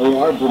understand, there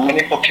are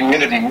Brahminical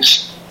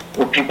communities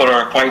where people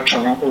are quite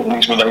tranquil in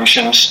these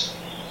relations,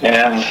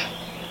 and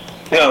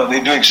they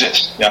do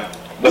exist. Yeah.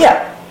 But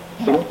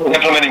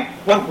implementing.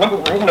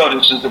 What I've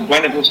noticed is that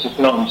Buena Vista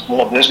Films,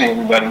 Walt Disney,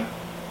 everybody,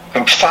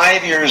 from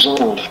 5 years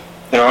old,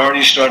 they're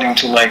already starting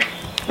to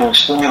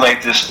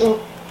stimulate this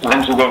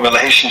conjugal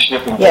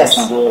relationship and boys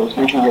and girls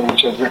looking at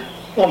each other.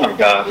 Oh my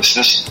God, it's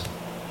just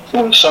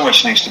so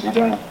much needs to be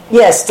done.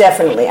 Yes,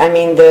 definitely. I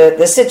mean,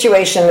 the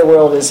situation in the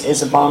world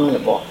is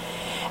abominable.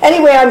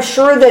 Anyway, I'm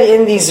sure that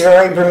in these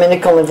very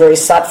Brahminical and very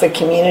sattvic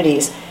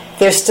communities,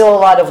 there's still a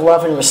lot of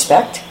love and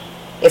respect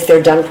if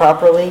they're done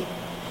properly.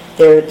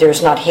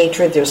 There's not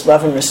hatred, there's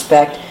love and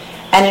respect.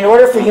 And in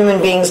order for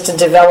human beings to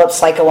develop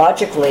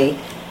psychologically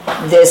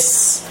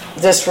this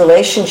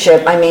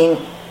relationship, I mean,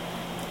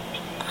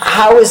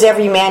 how is a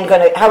man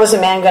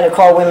going to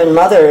call women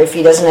mother if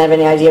he doesn't have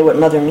any idea what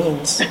mother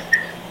means?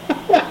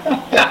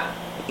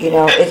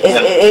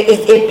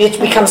 it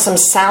becomes some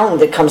sound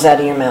that comes out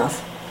of your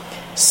mouth.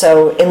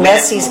 So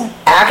unless he's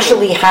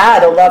actually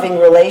had a loving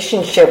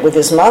relationship with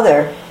his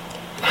mother,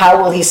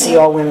 how will he see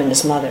all women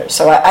as mothers?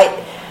 So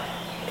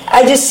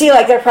I just see,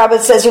 like that Prabhupada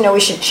says, we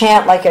should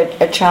chant like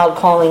a child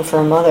calling for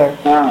a mother.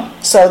 Yeah.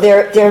 So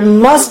there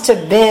must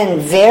have been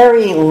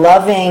very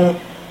loving,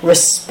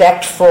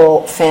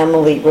 respectful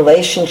family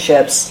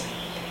relationships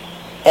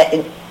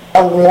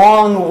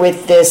along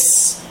with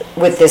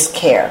this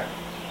care.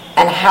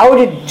 And how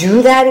to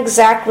do that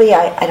exactly,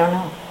 I don't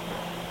know.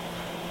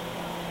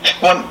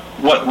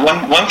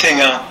 One thing,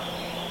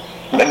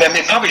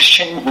 it probably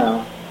changed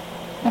now,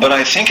 but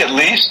I think at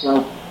least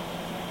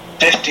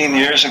 15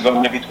 years ago,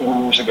 maybe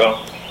 20 years ago,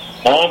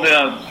 all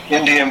the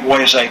Indian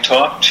boys I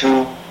talked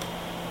to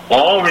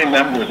all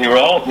remember, they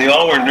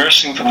all were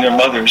nursing from their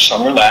mothers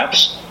on their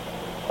laps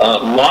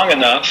long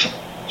enough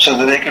so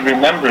that they could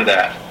remember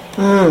that.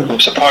 It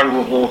was a part of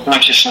the whole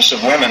consciousness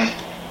of women.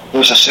 It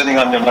was sitting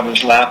on their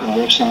mother's lap and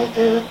nursing with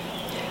her.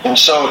 And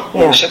so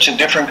it was such a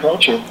different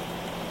culture.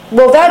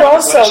 Well, that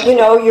also,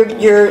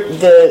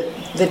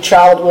 the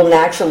child will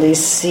naturally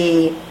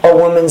see a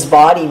woman's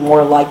body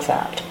more like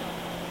that.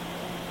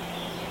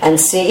 And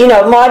see,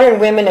 modern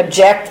women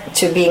object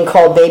to being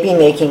called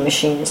baby-making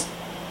machines.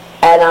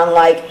 And I'm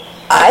like,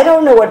 I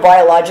don't know what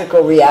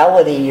biological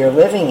reality you're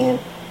living in,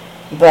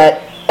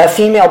 but a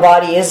female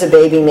body is a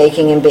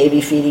baby-making and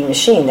baby-feeding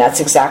machine. That's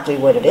exactly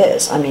what it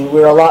is. I mean,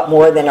 we're a lot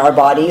more than our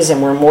bodies,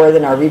 and we're more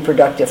than our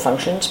reproductive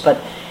functions, but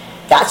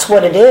that's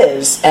what it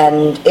is.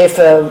 And if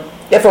a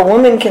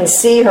woman can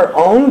see her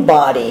own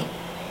body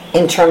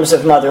in terms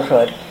of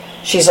motherhood,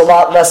 she's a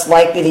lot less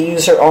likely to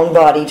use her own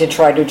body to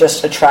try to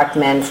just attract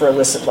men for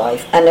illicit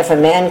life. And if a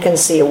man can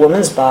see a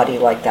woman's body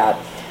like that,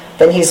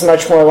 then he's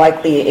much more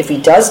likely, if he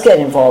does get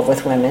involved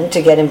with women,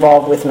 to get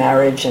involved with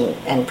marriage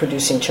and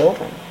producing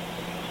children.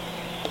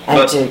 And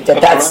but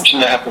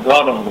Paranjana have to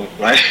God on it,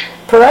 right?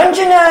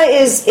 Paranjana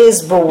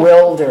is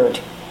bewildered.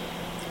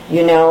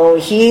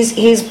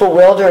 He's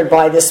bewildered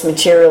by this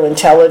material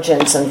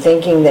intelligence and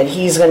thinking that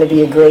he's going to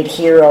be a great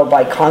hero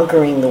by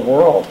conquering the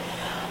world.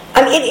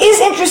 I mean, it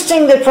is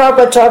interesting that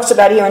Prabhupada talks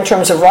about here in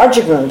terms of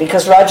Rajagun,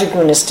 because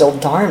Rajagun is still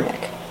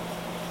dharmic.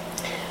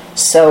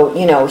 So,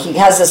 he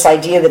has this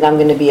idea that I'm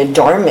going to be a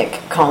dharmic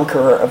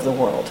conqueror of the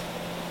world.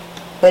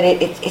 But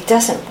it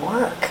doesn't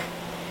work.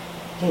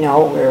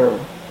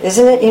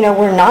 Isn't it?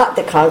 We're not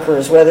the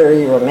conquerors, whether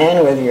you're a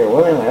man, whether you're a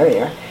woman, whatever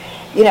you are.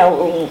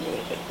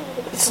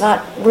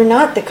 We're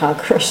not the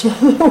conquerors of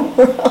the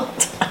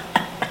world.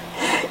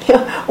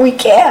 We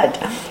can't.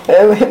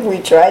 We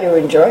try to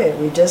enjoy it.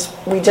 We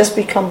just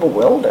become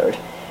bewildered.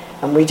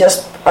 And we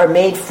just are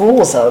made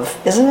fools of,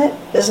 isn't it?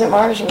 Isn't it,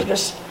 Marge? We're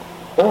just...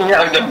 Oh,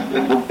 yeah,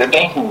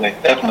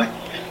 definitely.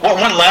 Well,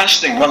 one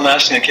last thing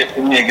that kept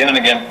hitting me again and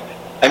again.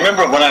 I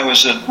remember when I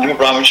was a new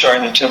brahmachari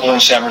in the temple in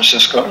San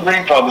Francisco,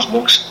 reading Prabhupada's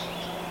books,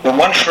 the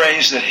one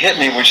phrase that hit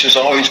me, which has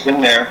always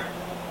been there,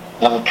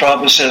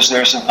 Prabhupada says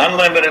there's an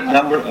unlimited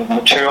number of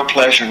material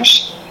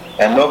pleasures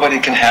and nobody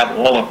can have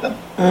all of them.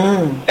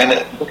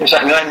 And because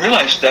I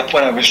realized at that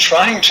point I was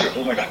trying to,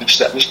 oh my God,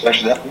 this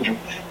pleasure, that pleasure,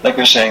 like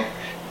you're saying.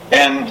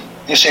 And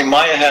you say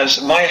Maya has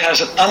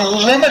an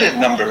unlimited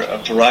number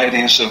of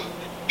varieties of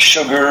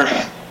sugar,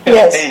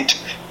 hate,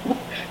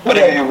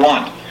 whatever you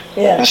want.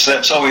 Yeah. And so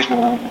that's always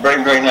been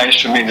very, very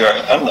nice for me. There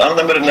are an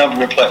unlimited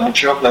number of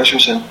material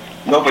pleasures and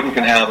nobody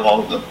can have all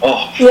of them.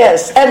 Oh.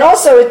 Yes, and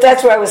also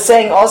that's what I was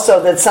saying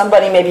also, that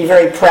somebody may be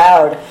very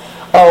proud,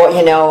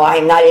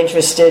 I'm not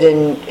interested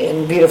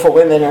in beautiful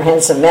women or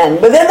handsome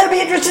men, but then they'll be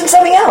interested in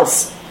something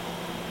else.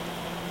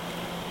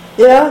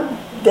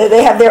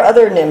 They have their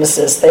other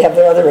nemesis, they have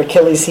their other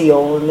Achilles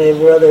heel, and they have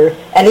their other,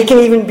 and it can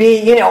even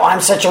be,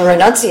 I'm such a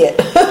renunciate.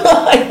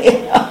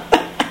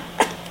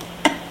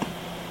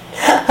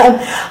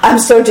 I'm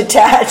so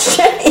detached.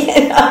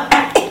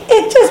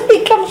 It just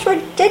becomes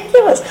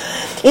ridiculous.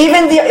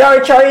 Even our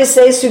acharyas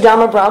say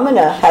Sudama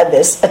Brahmana had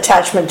this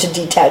attachment to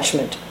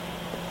detachment.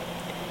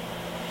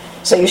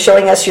 So you're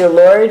showing us your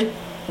Lord?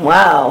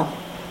 Wow.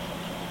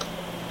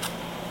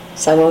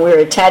 So when we're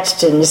attached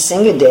to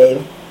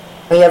Nrsingadev,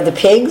 we have the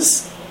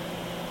pigs.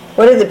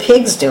 What are the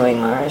pigs doing,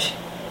 Maharaj?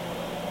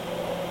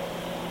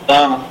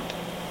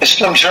 It's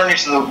from Journey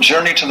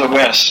to the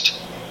West,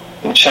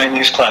 the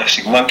Chinese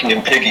classic, Monkey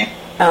and Piggy.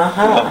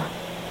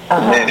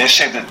 They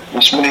say that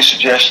there's many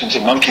suggestions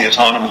that monkey is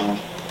Hanuman.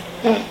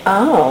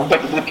 Oh.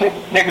 But the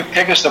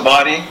pig is the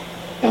body,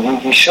 and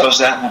he shows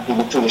that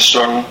through the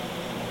story.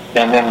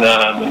 And then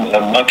the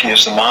monkey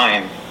is the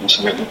mind, and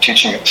so they're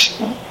teaching us.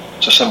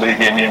 So somebody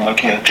gave me a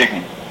monkey and a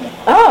piggy.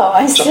 Oh,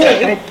 I see. So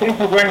thank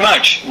you very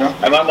much.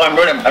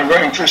 I'm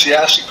very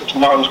enthusiastic for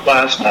tomorrow's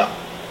class now.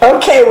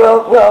 Okay,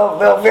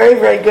 well, very,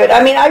 very good.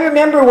 I mean, I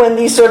remember when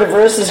these sort of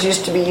verses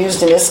used to be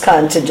used in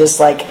ISKCON to just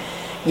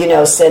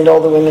send all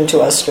the women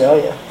to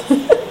Australia.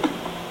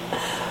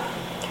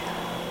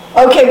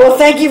 Okay, well,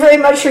 thank you very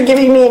much for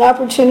giving me an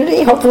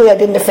opportunity. Hopefully I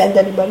didn't offend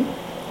anybody.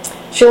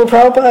 Srila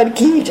Prabhupada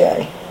Ki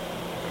Jai.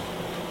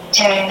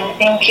 Jai,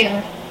 thank you.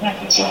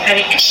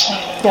 Hare Krishna.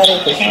 Hare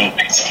Krishna. Very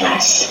nice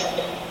class.